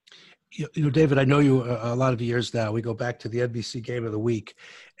 David, I know you a lot of years now. We go back to the NBC Game of the Week.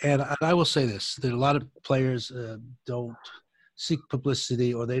 And I will say this, that a lot of players don't seek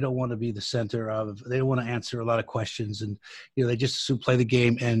publicity, or they don't want to be the center they don't want to answer a lot of questions, and they just assume play the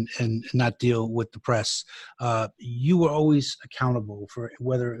game and not deal with the press. You were always accountable for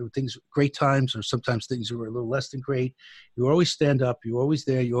whether it was things great times or sometimes things were a little less than great. You always stand up, you were always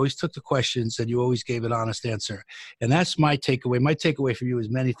there, you always took the questions, and you always gave an honest answer. And that's my takeaway. My takeaway from you is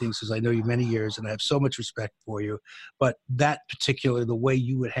many things, because I know you many years and I have so much respect for you. But that particular, the way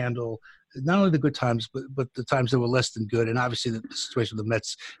you would handle not only the good times, but the times that were less than good. And obviously the situation with the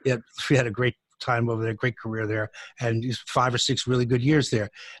Mets, we had a great time over there, great career there, and 5 or 6 really good years there.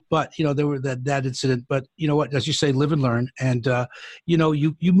 But, there were that incident. But you know what, as you say, live and learn. And,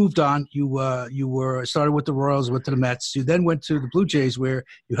 you moved on. You were started with the Royals, went to the Mets. You then went to the Blue Jays, where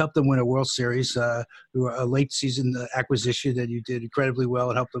you helped them win a World Series. You were a late season acquisition, and you did incredibly well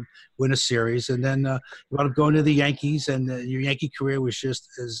and helped them win a series. And then you wound up going to the Yankees, and your Yankee career was just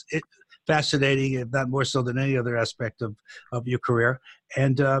fascinating, if not more so than any other aspect of your career.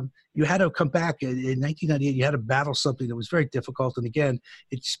 And you had to come back in 1998. You had to battle something that was very difficult. And again,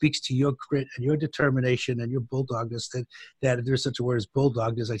 it speaks to your grit and your determination and your bulldogness, that there's such a word as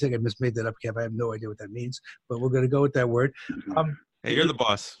bulldogness. I think I made that up, Kev. I have no idea what that means, but we're going to go with that word. Hey, you're the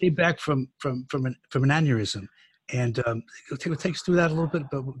boss. Came back from an aneurysm. And take us through that a little bit,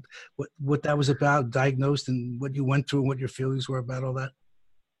 about what that was about, diagnosed, and what you went through and what your feelings were about all that.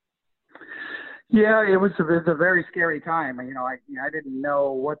 Yeah, it was a very scary time. I didn't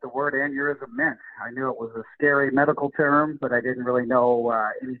know what the word aneurysm meant. I knew it was a scary medical term, but I didn't really know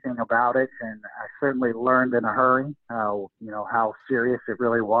anything about it. And I certainly learned in a hurry how serious it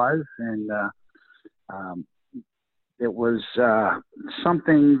really was. And it was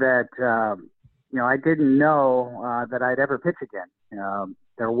something that, I didn't know that I'd ever pitch again.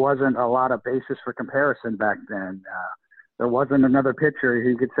 There wasn't a lot of basis for comparison back then. There wasn't another pitcher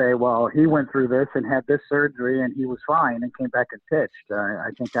who could say, well, he went through this and had this surgery and he was fine and came back and pitched. I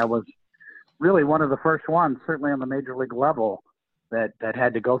think I was really one of the first ones, certainly on the major league level, that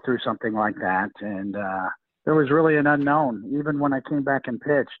had to go through something like that. And there was really an unknown. Even when I came back and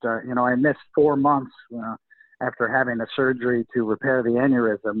pitched, I missed 4 months after having a surgery to repair the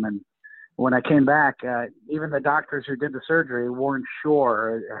aneurysm. And when I came back, even the doctors who did the surgery weren't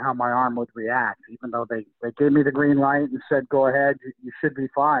sure how my arm would react, even though they gave me the green light and said, go ahead, you should be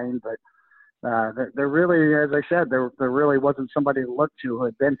fine. But there really, as I said, there really wasn't somebody to look to who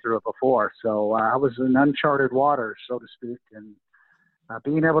had been through it before. So I was in uncharted waters, so to speak. And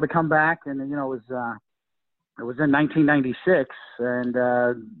being able to come back, and, it was in 1996, and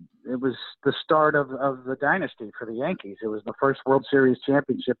it was the start of the dynasty for the Yankees. It was the first World Series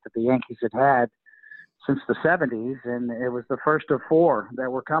championship that the Yankees had since the 70s, and it was the first of 4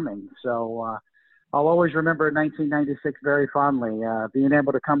 that were coming. So I'll always remember 1996 very fondly, being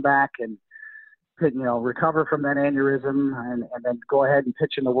able to come back and recover from that aneurysm and then go ahead and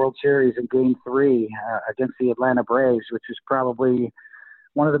pitch in the World Series in Game 3 against the Atlanta Braves, which is probably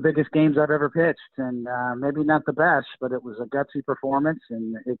one of the biggest games I've ever pitched, and maybe not the best, but it was a gutsy performance,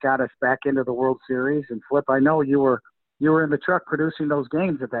 and it got us back into the World Series. And Flip, I know you were you were in the truck producing those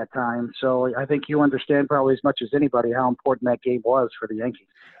games at that time. So I think you understand probably as much as anybody how important that game was for the Yankees.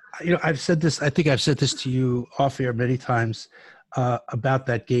 I've said this. I think I've said this to you off air many times about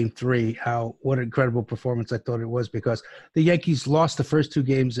that Game 3. What an incredible performance I thought it was, because the Yankees lost the first 2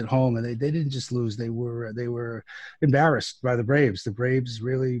 games at home, and they didn't just lose. They were embarrassed by the Braves. The Braves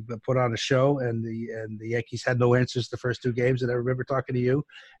really put on a show, and the Yankees had no answers the first 2 games. And I remember talking to you,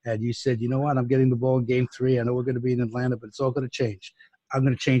 and you said, "You know what? I'm getting the ball in Game 3. I know we're going to be in Atlanta, but it's all going to change. I'm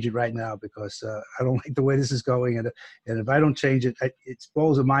going to change it right now because I don't like the way this is going. And if I don't change it, it's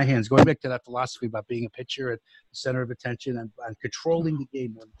balls in my hands." Going back to that philosophy about being a pitcher and the center of attention and controlling the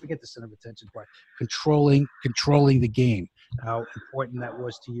game. Forget the center of attention part. Controlling the game. How important that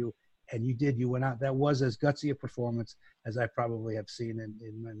was to you. And you did. You went out. That was as gutsy a performance as I probably have seen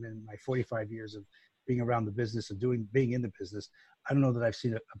in my 45 years of being around the business and being in the business. I don't know that I've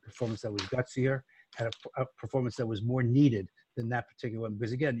seen a performance that was gutsier and a performance that was more needed than that particular one.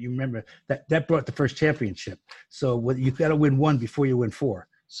 Because again, you remember that brought the first championship. So you've got to win 1 before you win 4.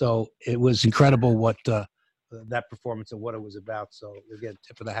 So it was incredible what that performance and what it was about. So again,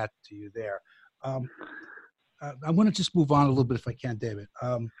 tip of the hat to you there. I want to just move on a little bit if I can, David,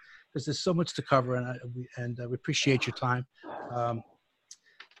 because there's so much to cover, and we appreciate your time.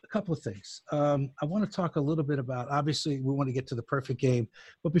 A couple of things. I want to talk a little bit about, obviously we want to get to the perfect game,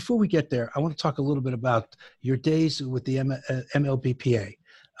 but before we get there, I want to talk a little bit about your days with the MLBPA.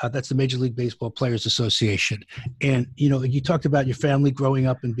 That's the Major League Baseball Players Association. And, you talked about your family growing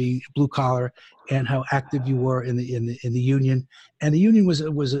up and being blue collar and how active you were in the union. And the union was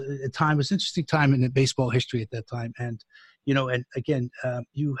an interesting time in the baseball history at that time. And, and again,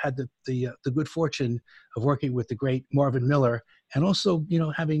 you had the good fortune of working with the great Marvin Miller, and also,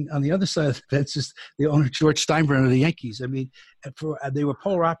 having on the other side of the fence is the owner, George Steinbrenner of the Yankees. I mean, they were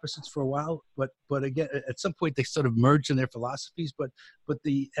polar opposites for a while, but again, at some point they sort of merged in their philosophies. But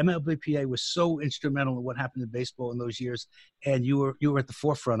the MLBPA was so instrumental in what happened in baseball in those years, and you were at the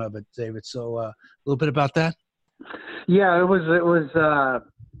forefront of it, David. So a little bit about that. Yeah, it was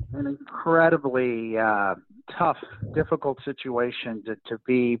an incredibly tough, difficult situation to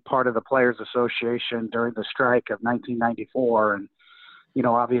be part of the Players Association during the strike of 1994. And,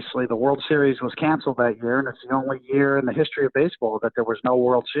 obviously the World Series was canceled that year, and it's the only year in the history of baseball that there was no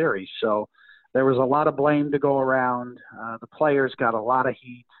World Series. So there was a lot of blame to go around. The players got a lot of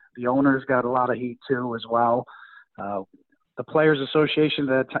heat. The owners got a lot of heat too as well. The Players Association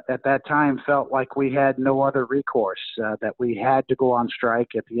at that time felt like we had no other recourse, that we had to go on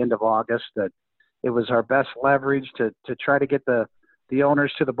strike at the end of August, that it was our best leverage to try to get the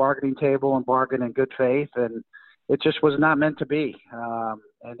owners to the bargaining table and bargain in good faith. And it just was not meant to be.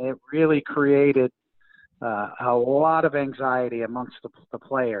 And it really created a lot of anxiety amongst the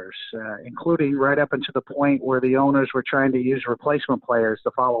players, including right up until the point where the owners were trying to use replacement players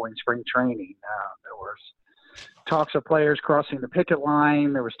the following spring training. There was talks of players crossing the picket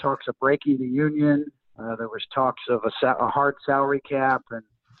line. There was talks of breaking the union. There was talks of a hard salary cap, and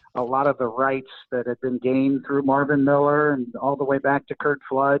a lot of the rights that had been gained through Marvin Miller and all the way back to Curt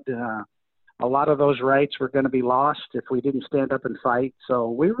Flood. A lot of those rights were going to be lost if we didn't stand up and fight. So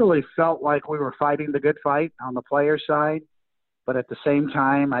we really felt like we were fighting the good fight on the player side. But at the same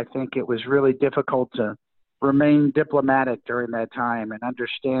time, I think it was really difficult to remain diplomatic during that time and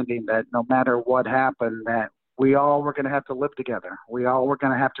understanding that no matter what happened, that we all were going to have to live together. We all were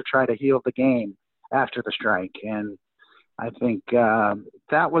going to have to try to heal the game after the strike. And I think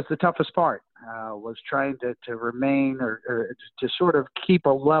that was the toughest part, was trying to remain or to sort of keep a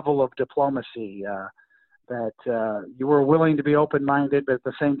level of diplomacy, that you were willing to be open-minded, but at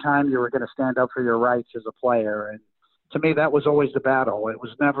the same time you were going to stand up for your rights as a player. And to me, that was always the battle. It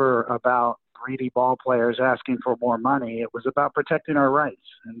was never about greedy ball players asking for more money. It was about protecting our rights.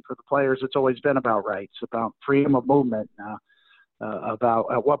 And for the players, it's always been about rights, about freedom of movement, about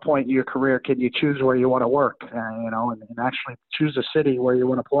at what point in your career can you choose where you want to work, and actually choose a city where you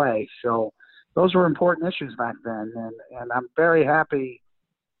want to play. So those were important issues back then. And I'm very happy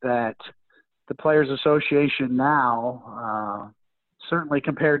that the Players Association now, certainly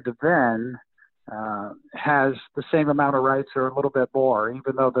compared to then, has the same amount of rights or a little bit more,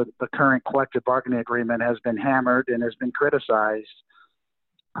 even though the current collective bargaining agreement has been hammered and has been criticized.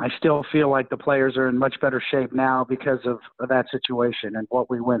 I still feel like the players are in much better shape now because of that situation and what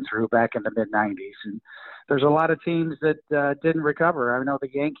we went through back in the mid-'90s. And there's a lot of teams that didn't recover. I know the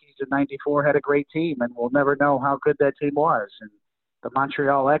Yankees in '94 had a great team, and we'll never know how good that team was. And the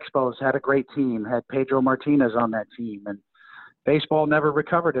Montreal Expos had a great team, had Pedro Martinez on that team. And baseball never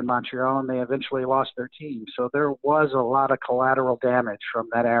recovered in Montreal, and they eventually lost their team. So there was a lot of collateral damage from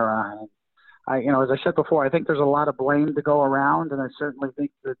that era. And as I said before, I think there's a lot of blame to go around, and I certainly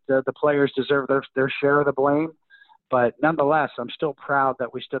think that the players deserve their share of the blame. But nonetheless, I'm still proud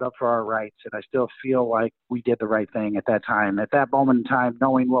that we stood up for our rights, and I still feel like we did the right thing at that time, at that moment in time,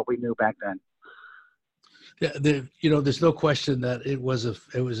 knowing what we knew back then. Yeah, there's no question that it was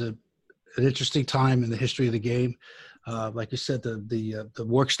an interesting time in the history of the game. Like you said, the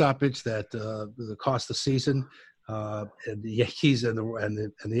work stoppage that cost the season. And the Yankees and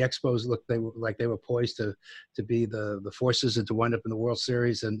the Expos looked they were poised to be the forces and to wind up in the World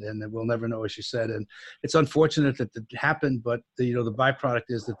Series, and we'll never know, as you said. And it's unfortunate that it happened, but the byproduct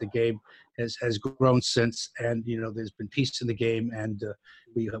is that the game has grown since, and there's been peace in the game, and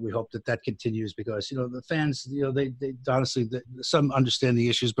we hope that continues, because the fans, they honestly, some understand the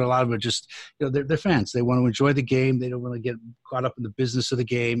issues, but a lot of them are just they're fans. They want to enjoy the game. They don't want to get caught up in the business of the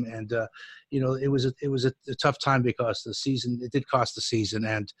game, and it was a tough time because it did cost the season,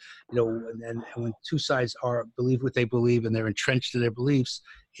 and and when two sides believe what they believe and they're entrenched in their beliefs,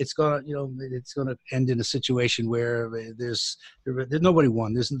 it's gonna end in a situation where there's nobody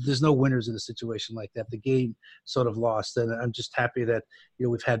won. There's no winners in a situation like that. The game sort of lost, and I'm just happy that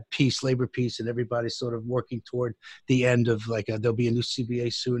we've had peace, labor peace, and everybody's sort of working toward the end of there'll be a new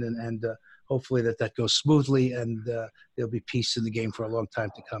CBA soon, and hopefully that goes smoothly, and there'll be peace in the game for a long time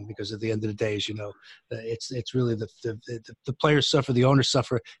to come. Because at the end of the day, as you know, it's really the players suffer, the owners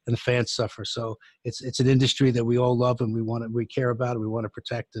suffer, and the fans suffer. So it's an industry that we all love and we care about and we want to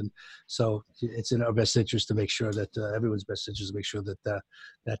protect. And so it's in our best interest to make sure that everyone's best interest to make sure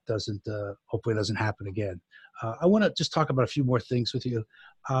that doesn't hopefully doesn't happen again. I want to just talk about a few more things with you.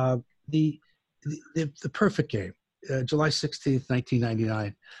 The perfect game, July 16th,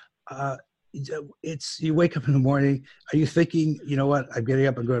 1999. You wake up in the morning. Are you thinking, what, I'm getting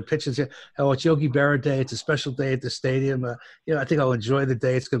up, I'm going to pitch this? Oh, it's Yogi Berra Day. It's a special day at the stadium. I think I'll enjoy the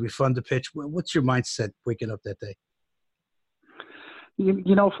day. It's going to be fun to pitch. What's your mindset waking up that day?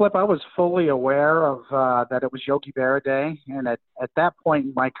 Flip, I was fully aware of that it was Yogi Berra Day. And at that point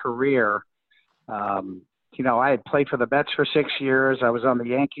in my career, I had played for the Mets for 6 years. I was on the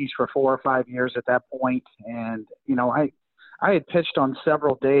Yankees for 4 or 5 years at that point. And, I had pitched on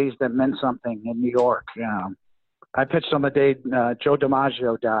several days that meant something in New York. I pitched on the day Joe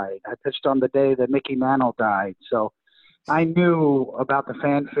DiMaggio died. I pitched on the day that Mickey Mantle died. So I knew about the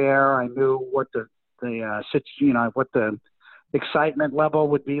fanfare. I knew what what the excitement level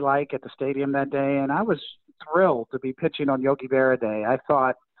would be like at the stadium that day. And I was thrilled to be pitching on Yogi Berra Day. I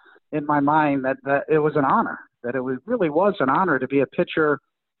thought in my mind that it was an honor, that it really was an honor to be a pitcher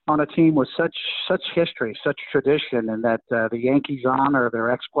on a team with such history, such tradition, and that the Yankees honor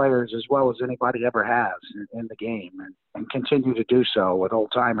their ex-players as well as anybody ever has in the game, and continue to do so with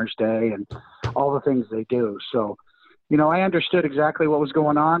Old Timers Day and all the things they do. So, I understood exactly what was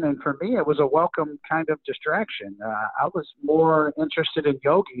going on, and for me, it was a welcome kind of distraction. I was more interested in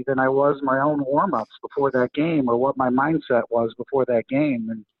Yogi than I was my own warm-ups before that game, or what my mindset was before that game,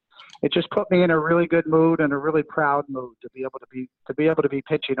 and it just put me in a really good mood and a really proud mood to be able to be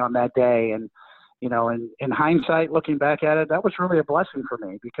pitching on that day. And in hindsight, looking back at it, that was really a blessing for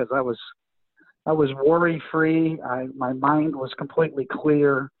me, because I was worry free. My mind was completely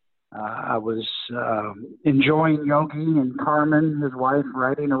clear. I was enjoying Yogi and Carmen, his wife,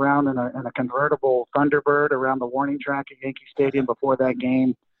 riding around in a convertible Thunderbird around the warning track at Yankee Stadium before that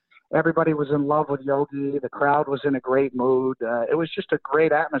game. Everybody was in love with Yogi. The crowd was in a great mood. It was just a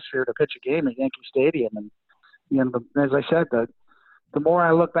great atmosphere to pitch a game at Yankee Stadium. And, as I said, the more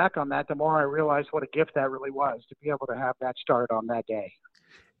I look back on that, the more I realize what a gift that really was, to be able to have that start on that day.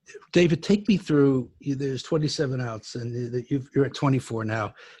 David, take me through. There's 27 outs, and you're at 24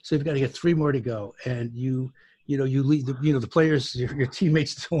 now. So you've got to get 3 more to go, and you lead the players, your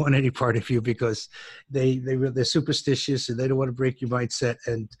teammates don't want any part of you, because they're superstitious and they don't want to break your mindset.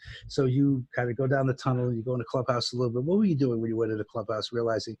 And so you kind of go down the tunnel and you go in the clubhouse a little bit. What were you doing when you went into the clubhouse,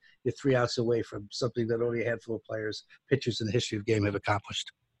 realizing you're 3 outs away from something that only a handful of pitchers in the history of the game have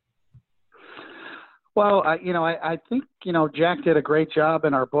accomplished? Well, I think, Jack did a great job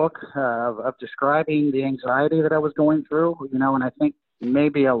in our book of describing the anxiety that I was going through, and I think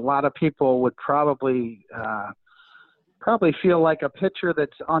maybe a lot of people would probably feel like a pitcher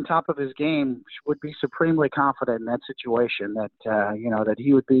that's on top of his game would be supremely confident in that situation, that that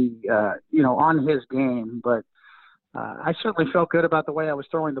he would be on his game. But I certainly felt good about the way I was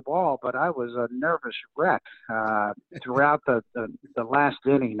throwing the ball, but I was a nervous wreck throughout the last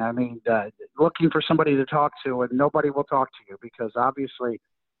inning. I mean, looking for somebody to talk to, and nobody will talk to you, because obviously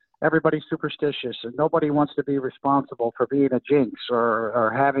everybody's superstitious, and nobody wants to be responsible for being a jinx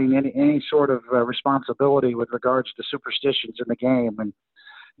or having any sort of responsibility with regards to superstitions in the game. And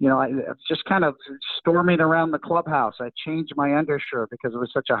I was just kind of storming around the clubhouse. I changed my undershirt because it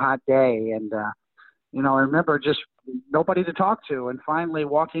was such a hot day. And, I remember just nobody to talk to, and finally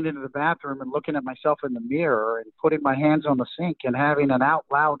walking into the bathroom and looking at myself in the mirror and putting my hands on the sink and having an out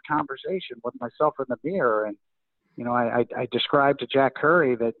loud conversation with myself in the mirror. And, I described to Jack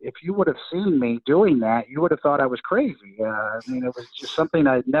Curry that if you would have seen me doing that, you would have thought I was crazy. It was just something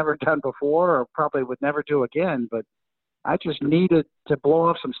I'd never done before, or probably would never do again. But I just needed to blow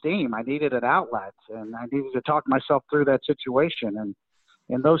off some steam. I needed an outlet, and I needed to talk myself through that situation. And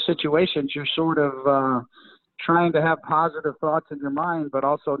in those situations, you're sort of trying to have positive thoughts in your mind, but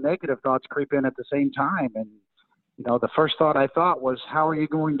also negative thoughts creep in at the same time. And, the first thought I thought was, how are you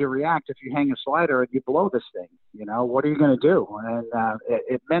going to react if you hang a slider and you blow this thing? What are you going to do? And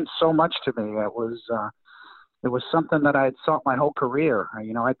it meant so much to me. It was something that I had sought my whole career.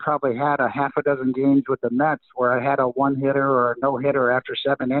 I probably had a half a dozen games with the Mets where I had a one-hitter or a no-hitter after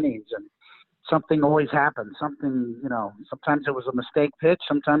 7 innings, and something always happened. Something, sometimes it was a mistake pitch,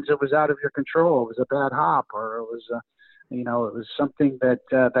 sometimes it was out of your control. It was a bad hop, or it was it was something that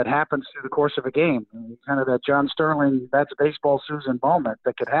happens through the course of a game. Kind of that John Sterling, that's baseball Susan moment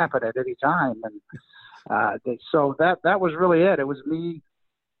that could happen at any time. And so that was really it. It was me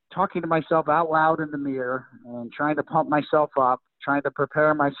talking to myself out loud in the mirror and trying to pump myself up, trying to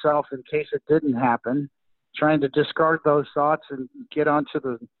prepare myself in case it didn't happen, trying to discard those thoughts and get onto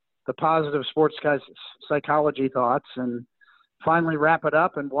the positive sports psychology thoughts, and finally wrap it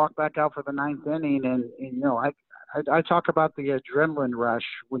up and walk back out for the 9th inning. And I talk about the adrenaline rush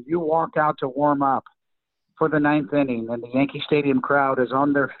when you walk out to warm up for the 9th inning and the Yankee Stadium crowd is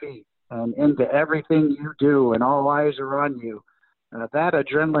on their feet and into everything you do and all eyes are on you. That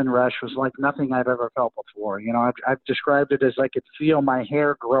adrenaline rush was like nothing I've ever felt before. I've described it as I could feel my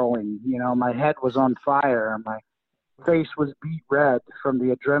hair growing. My head was on fire. My face was beet red from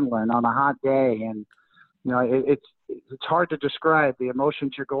the adrenaline on a hot day. And, it's hard to describe the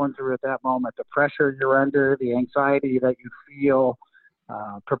emotions you're going through at that moment, the pressure you're under, the anxiety that you feel,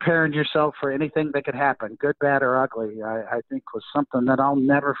 preparing yourself for anything that could happen, good, bad, or ugly, I think was something that I'll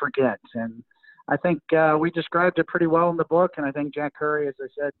never forget. And I think we described it pretty well in the book, and I think Jack Curry, as I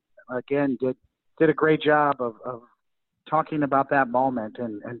said, again, did a great job of talking about that moment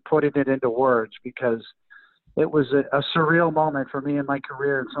and putting it into words, because it was a surreal moment for me in my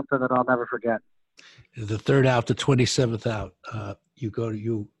career and something that I'll never forget. The 3rd out, the 27th out, you go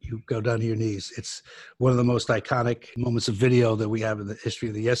down to your knees. It's one of the most iconic moments of video that we have in the history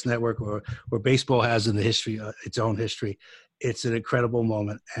of the Yes Network, or baseball has in the history, its own history. It's an incredible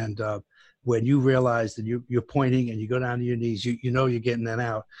moment. And when you realize that you're pointing and you go down to your knees, you're getting that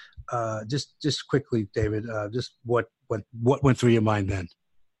out. Just quickly, David, just what went through your mind then?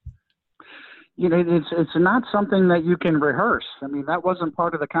 It's not something that you can rehearse. I mean, that wasn't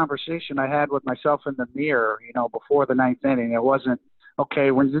part of the conversation I had with myself in the mirror, before the 9th inning. It wasn't, okay,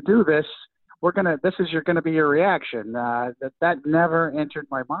 when you do this, this is going to be your reaction. That never entered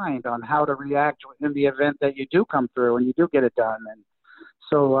my mind on how to react in the event that you do come through and you do get it done. And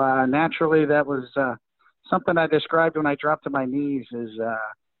so naturally, that was something I described when I dropped to my knees.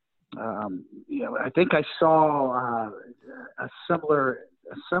 I think I saw a similar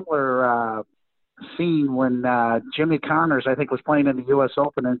scene when Jimmy Connors, I think, was playing in the U.S.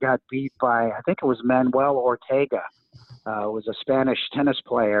 Open and got beat by, I think it was Manuel Ortega. Was a Spanish tennis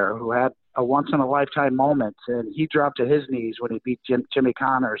player who had a once-in-a-lifetime moment, and he dropped to his knees when he beat Jimmy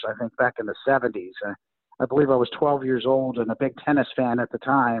Connors, I think, back in the 70s. I believe I was 12 years old and a big tennis fan at the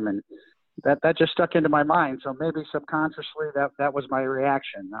time, and that just stuck into my mind. So maybe subconsciously that was my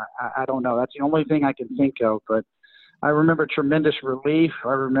reaction. I don't know. That's the only thing I can think of, but I remember tremendous relief.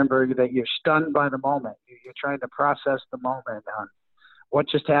 I remember that you're stunned by the moment. You're trying to process the moment on what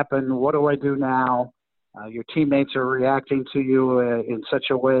just happened. What do I do now? Your teammates are reacting to you in such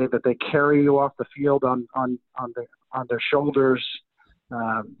a way that they carry you off the field on their shoulders.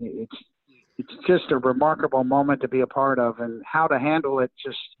 It's just a remarkable moment to be a part of, and how to handle it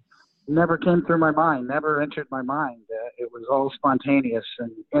just never came through my mind, never entered my mind. It was all spontaneous,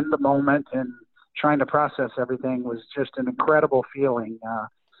 and in the moment, and trying to process everything was just an incredible feeling.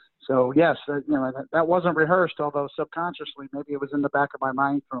 So yes, that wasn't rehearsed, although subconsciously maybe it was in the back of my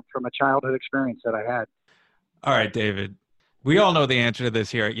mind from a childhood experience that I had. All right, David, we all know the answer to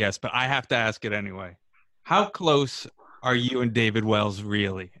this here at Yes, but I have to ask it anyway. How close are you and David Wells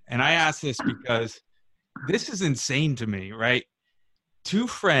really? And I ask this because this is insane to me, right? Two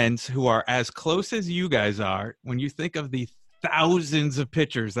friends who are as close as you guys are, when you think of the thousands of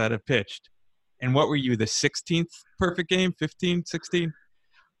pitchers that have pitched. And what were you, the 16th perfect game, 15, 16?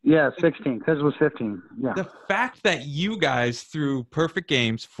 Yeah, 16. His was 15. Yeah. The fact that you guys threw perfect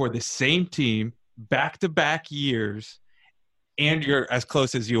games for the same team back-to-back years and you're as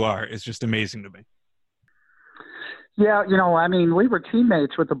close as you are is just amazing to me. Yeah, I mean, we were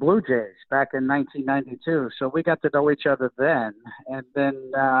teammates with the Blue Jays back in 1992, so we got to know each other then. And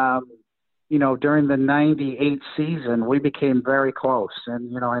then, during the 98 season, we became very close.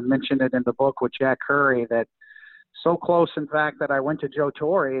 And, I mentioned it in the book with Jack Curry that so close, in fact, that I went to Joe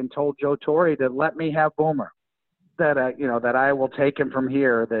Torre and told Joe Torre to let me have Boomer, that I will take him from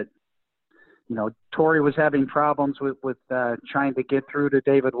here, that, Torre was having problems with trying to get through to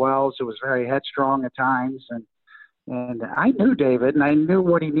David Wells, who was very headstrong at times. And I knew David, and I knew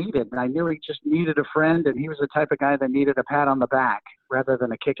what he needed, and I knew he just needed a friend, and he was the type of guy that needed a pat on the back rather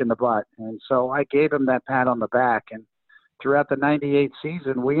than a kick in the butt. And so I gave him that pat on the back. And throughout the 98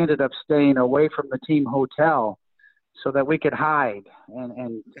 season, we ended up staying away from the team hotel so that we could hide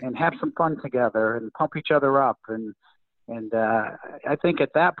and have some fun together and pump each other up. And I think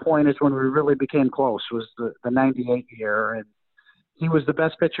at that point is when we really became close, was the 98 year. And he was the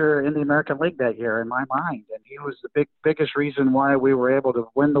best pitcher in the American League that year in my mind. And he was the biggest reason why we were able to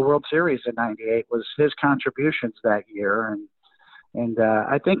win the World Series in 98 was his contributions that year. And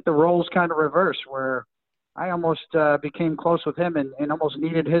I think the roles kind of reversed, where I almost became close with him and almost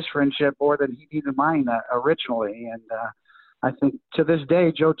needed his friendship more than he needed mine originally. And I think to this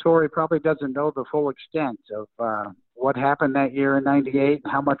day, Joe Torre probably doesn't know the full extent of what happened that year in 98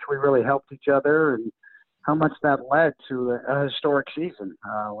 and how much we really helped each other and how much that led to a historic season.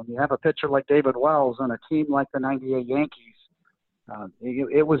 When you have a pitcher like David Wells on a team like the 98 Yankees,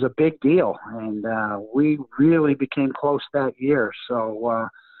 it was a big deal. And we really became close that year. So,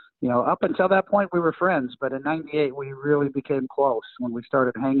 up until that point, we were friends. But in 98, we really became close when we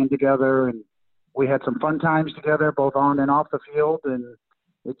started hanging together. And we had some fun times together, both on and off the field. And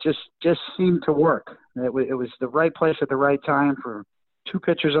it just seemed to work. It was the right place at the right time for two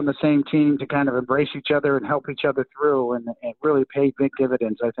pitchers on the same team to kind of embrace each other and help each other through, and it really paid big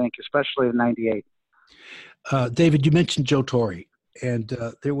dividends, I think, especially in 98. David, you mentioned Joe Torre, and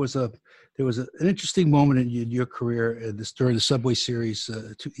there was an interesting moment in your career during the Subway Series,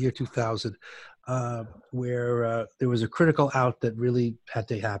 year 2000, where there was a critical out that really had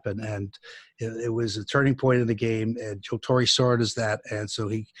to happen, and it was a turning point in the game, and Joe Torre saw it as that, and so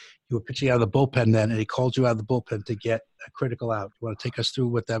you were pitching out of the bullpen then, and he called you out of the bullpen to get a critical out. You want to take us through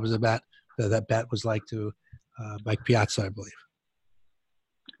what that was about, that bat was like to Mike Piazza, I believe?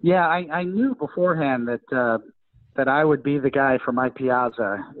 Yeah, I knew beforehand that I would be the guy for Mike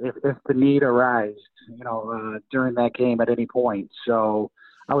Piazza if the need arose, during that game at any point. So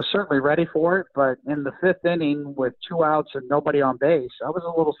I was certainly ready for it, but in the fifth inning with 2 outs and nobody on base, I was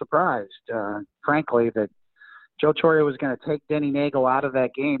a little surprised, frankly, that Joe Torre was going to take Denny Nagel out of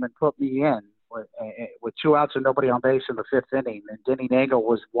that game and put me in with 2 outs and nobody on base in the fifth inning. And Denny Nagel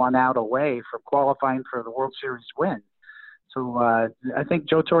was 1 out away from qualifying for the World Series win. So I think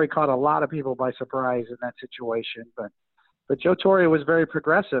Joe Torre caught a lot of people by surprise in that situation. But Joe Torre was very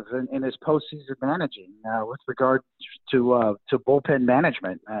progressive in his postseason managing with regard to bullpen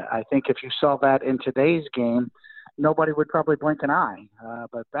management. I think if you saw that in today's game, nobody would probably blink an eye.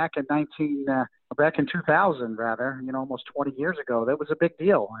 But back in 2000, almost 20 years ago, that was a big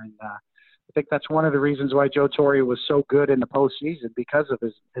deal. And I think that's one of the reasons why Joe Torre was so good in the postseason, because of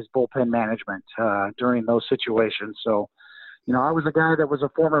his bullpen management during those situations. So, I was a guy that was a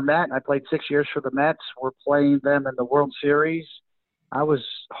former Met. I played 6 years for the Mets. We're playing them in the World Series. I was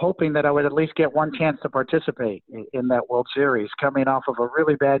hoping that I would at least get one chance to participate in that World Series, coming off of a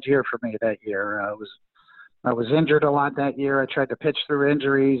really bad year for me that year. I was injured a lot that year. I tried to pitch through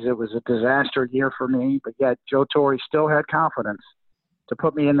injuries. It was a disaster year for me, but yet Joe Torre still had confidence to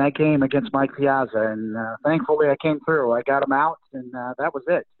put me in that game against Mike Piazza. And thankfully I came through. I got him out, and that was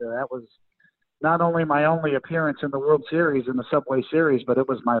it. That was not only my only appearance in the World Series, in the Subway Series, but it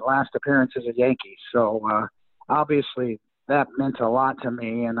was my last appearance as a Yankee. So obviously that meant a lot to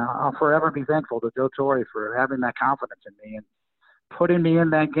me, and I'll forever be thankful to Joe Torre for having that confidence in me and putting me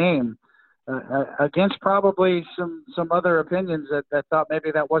in that game against probably some other opinions that thought maybe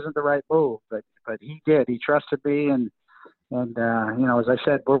that wasn't the right move. But he did. He trusted me, and as I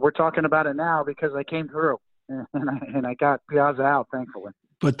said, we're talking about it now because I came through and I got Piazza out, thankfully.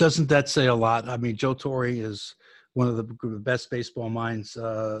 But doesn't that say a lot? I mean, Joe Torre is one of the best baseball minds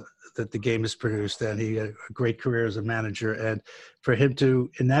that the game has produced, and he had a great career as a manager. And for him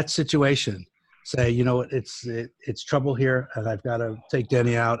to, in that situation, say, it's trouble here, and I've got to take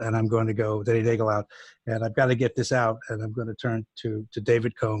Denny out, and I'm going to go Denny Nagel out, and I've got to get this out, and I'm going to turn to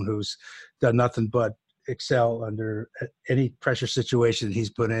David Cone, who's done nothing but excel under any pressure situation he's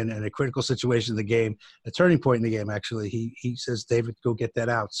put in, and a critical situation in the game, a turning point in the game. Actually, he says, "David, go get that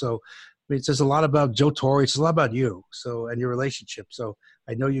out." So, I mean, it says a lot about Joe Torre. It's a lot about you, so, and your relationship. So,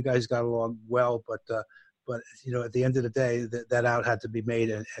 I know you guys got along well, but at the end of the day, that out had to be made,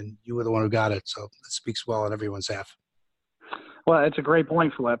 and you were the one who got it. So, it speaks well on everyone's half. Well, it's a great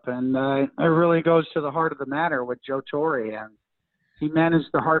point, Flip, and it really goes to the heart of the matter with Joe Torre. And he managed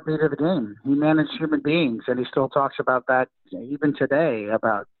the heartbeat of the game. He managed human beings, and he still talks about that even today.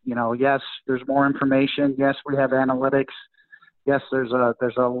 About yes, there's more information. Yes, we have analytics. Yes, there's a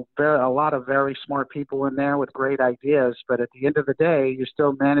lot of very smart people in there with great ideas. But at the end of the day, you're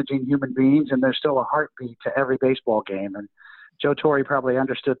still managing human beings, and there's still a heartbeat to every baseball game. And Joe Torre probably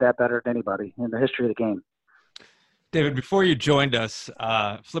understood that better than anybody in the history of the game. David, before you joined us,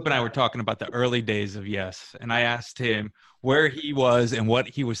 Flip and I were talking about the early days of Yes, and I asked him where he was and what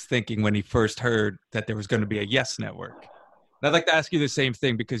he was thinking when he first heard that there was going to be a Yes Network. And I'd like to ask you the same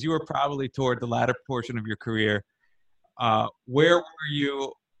thing, because you were probably toward the latter portion of your career. Where were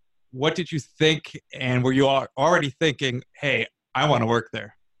you? What did you think? And were you already thinking, hey, I want to work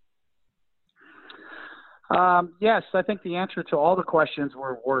there? Yes, I think the answer to all the questions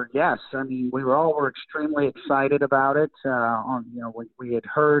were yes. I mean, we were extremely excited about it. We had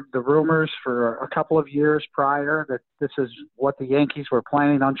heard the rumors for a couple of years prior that this is what the Yankees were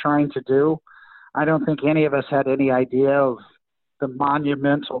planning on trying to do. I don't think any of us had any idea of the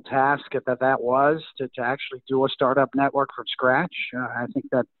monumental task that was to actually do a startup network from scratch. I think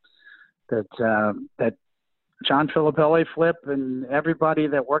that John Filippelli, Flip, and everybody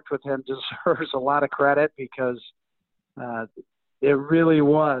that worked with him deserves a lot of credit, because it really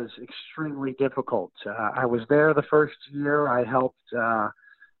was extremely difficult. I was there the first year. I helped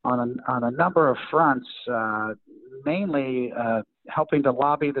on a number of fronts, mainly helping to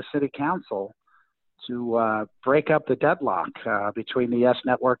lobby the city council to break up the deadlock between the Yes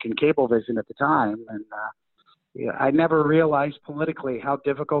Network and Cablevision at the time. And I never realized politically how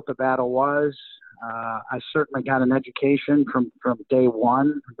difficult the battle was. I certainly got an education from day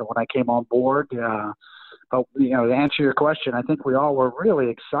one when I came on board. But to answer your question, I think we all were really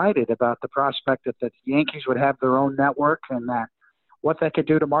excited about the prospect that the Yankees would have their own network, and that what that could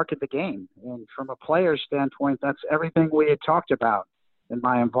do to market the game. And from a player's standpoint, that's everything we had talked about. And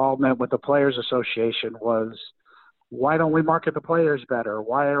my involvement with the Players Association was, why don't we market the players better?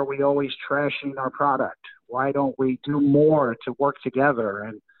 Why are we always trashing our product? Why don't we do more to work together?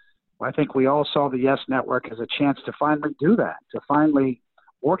 And I think we all saw the Yes Network as a chance to finally do that, to finally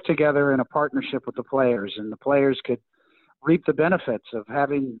work together in a partnership with the players, and the players could reap the benefits of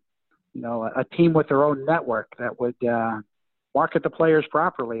having, a team with their own network that would market the players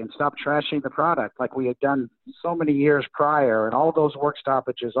properly and stop trashing the product like we had done so many years prior. And all those work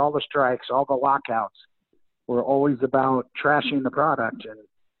stoppages, all the strikes, all the lockouts were always about trashing the product. And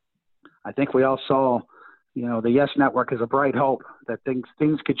I think we all saw, the Yes Network is a bright hope that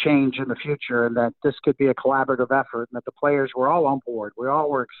things could change in the future, and that this could be a collaborative effort, and that the players were all on board. We all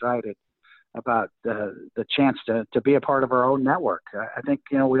were excited about the chance to be a part of our own network. I think,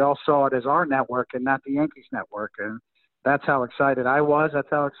 we all saw it as our network and not the Yankees network. And that's how excited I was. That's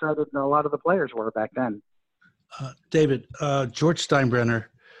how excited a lot of the players were back then. David, George Steinbrenner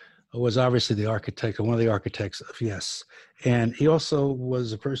was obviously the architect, or one of the architects of Yes. And he also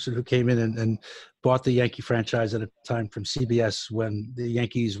was a person who came in and bought the Yankee franchise at a time from CBS when the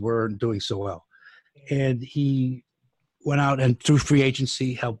Yankees weren't doing so well. And he went out and through free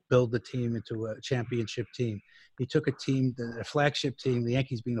agency helped build the team into a championship team. He took a team, a flagship team, the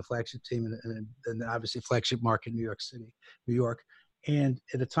Yankees being a flagship team, and obviously flagship market, New York. And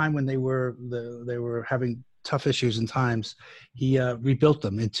at a time when they were having tough issues and times, he rebuilt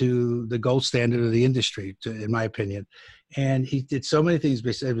them into the gold standard of the industry, in my opinion. And he did so many things.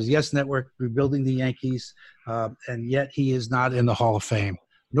 It was Yes Network, rebuilding the Yankees, and yet he is not in the Hall of Fame.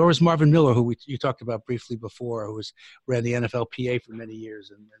 Nor is Marvin Miller, who you talked about briefly before, who ran the NFLPA for many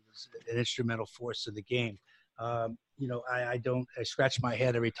years and was an instrumental force in the game. I scratch my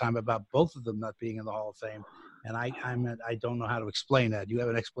head every time about both of them not being in the Hall of Fame, and I don't know how to explain that. Do you have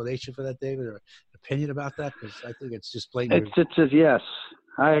an explanation for that, David, or an opinion about that? Because I think it's just blatant. It's just yes.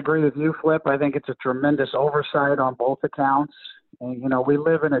 I agree with you, Flip. I think it's a tremendous oversight on both accounts. And, we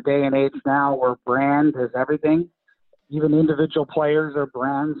live in a day and age now where brand is everything. Even individual players are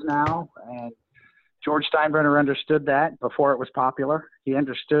brands now, and George Steinbrenner understood that before it was popular. He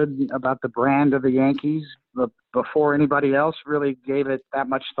understood about the brand of the Yankees before anybody else really gave it that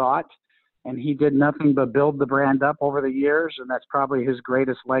much thought. And he did nothing but build the brand up over the years. And that's probably his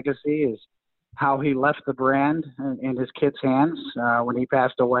greatest legacy, is how he left the brand in his kids' hands when he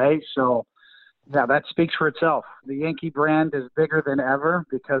passed away. So, Yeah, that speaks for itself. The Yankee brand is bigger than ever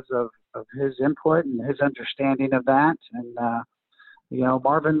because of his input and his understanding of that. And,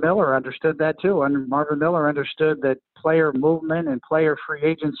 Marvin Miller understood that too. And Marvin Miller understood that player movement and player free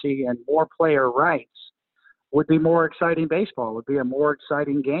agency and more player rights would be more exciting baseball, would be a more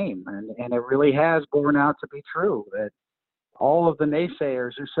exciting game. And it really has borne out to be true that all of the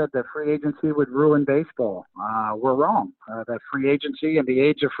naysayers who said that free agency would ruin baseball were wrong. That free agency and the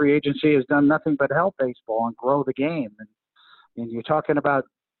age of free agency has done nothing but help baseball and grow the game. And you're talking about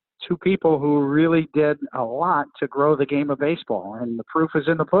two people who really did a lot to grow the game of baseball, and the proof is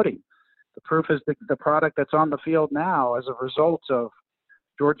in the pudding. The proof is the product that's on the field now as a result of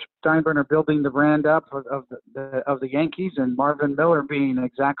George Steinbrenner building the brand up of the Yankees, and Marvin Miller being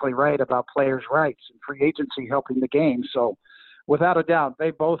exactly right about players' rights and free agency helping the game. So without a doubt,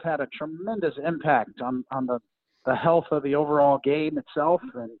 they both had a tremendous impact on the health of the overall game itself,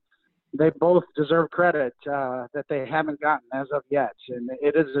 and they both deserve credit that they haven't gotten as of yet. And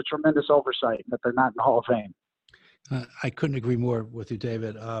it is a tremendous oversight that they're not in the Hall of Fame. I couldn't agree more with you,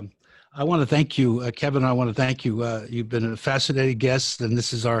 David. I want to thank you, Kevin. I want to thank you. You've been a fascinating guest, and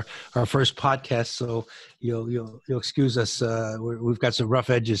this is our first podcast, so you'll excuse us. We've got some rough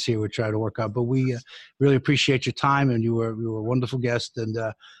edges here we're trying to work on, but we really appreciate your time, and you were a wonderful guest.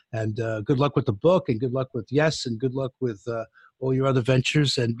 And good luck with the book, and good luck with Yes, and good luck with all your other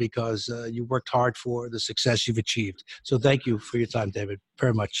ventures, and because you worked hard for the success you've achieved. So thank you for your time, David,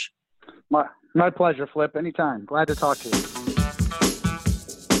 very much. My pleasure, Flip. Anytime. Glad to talk to you.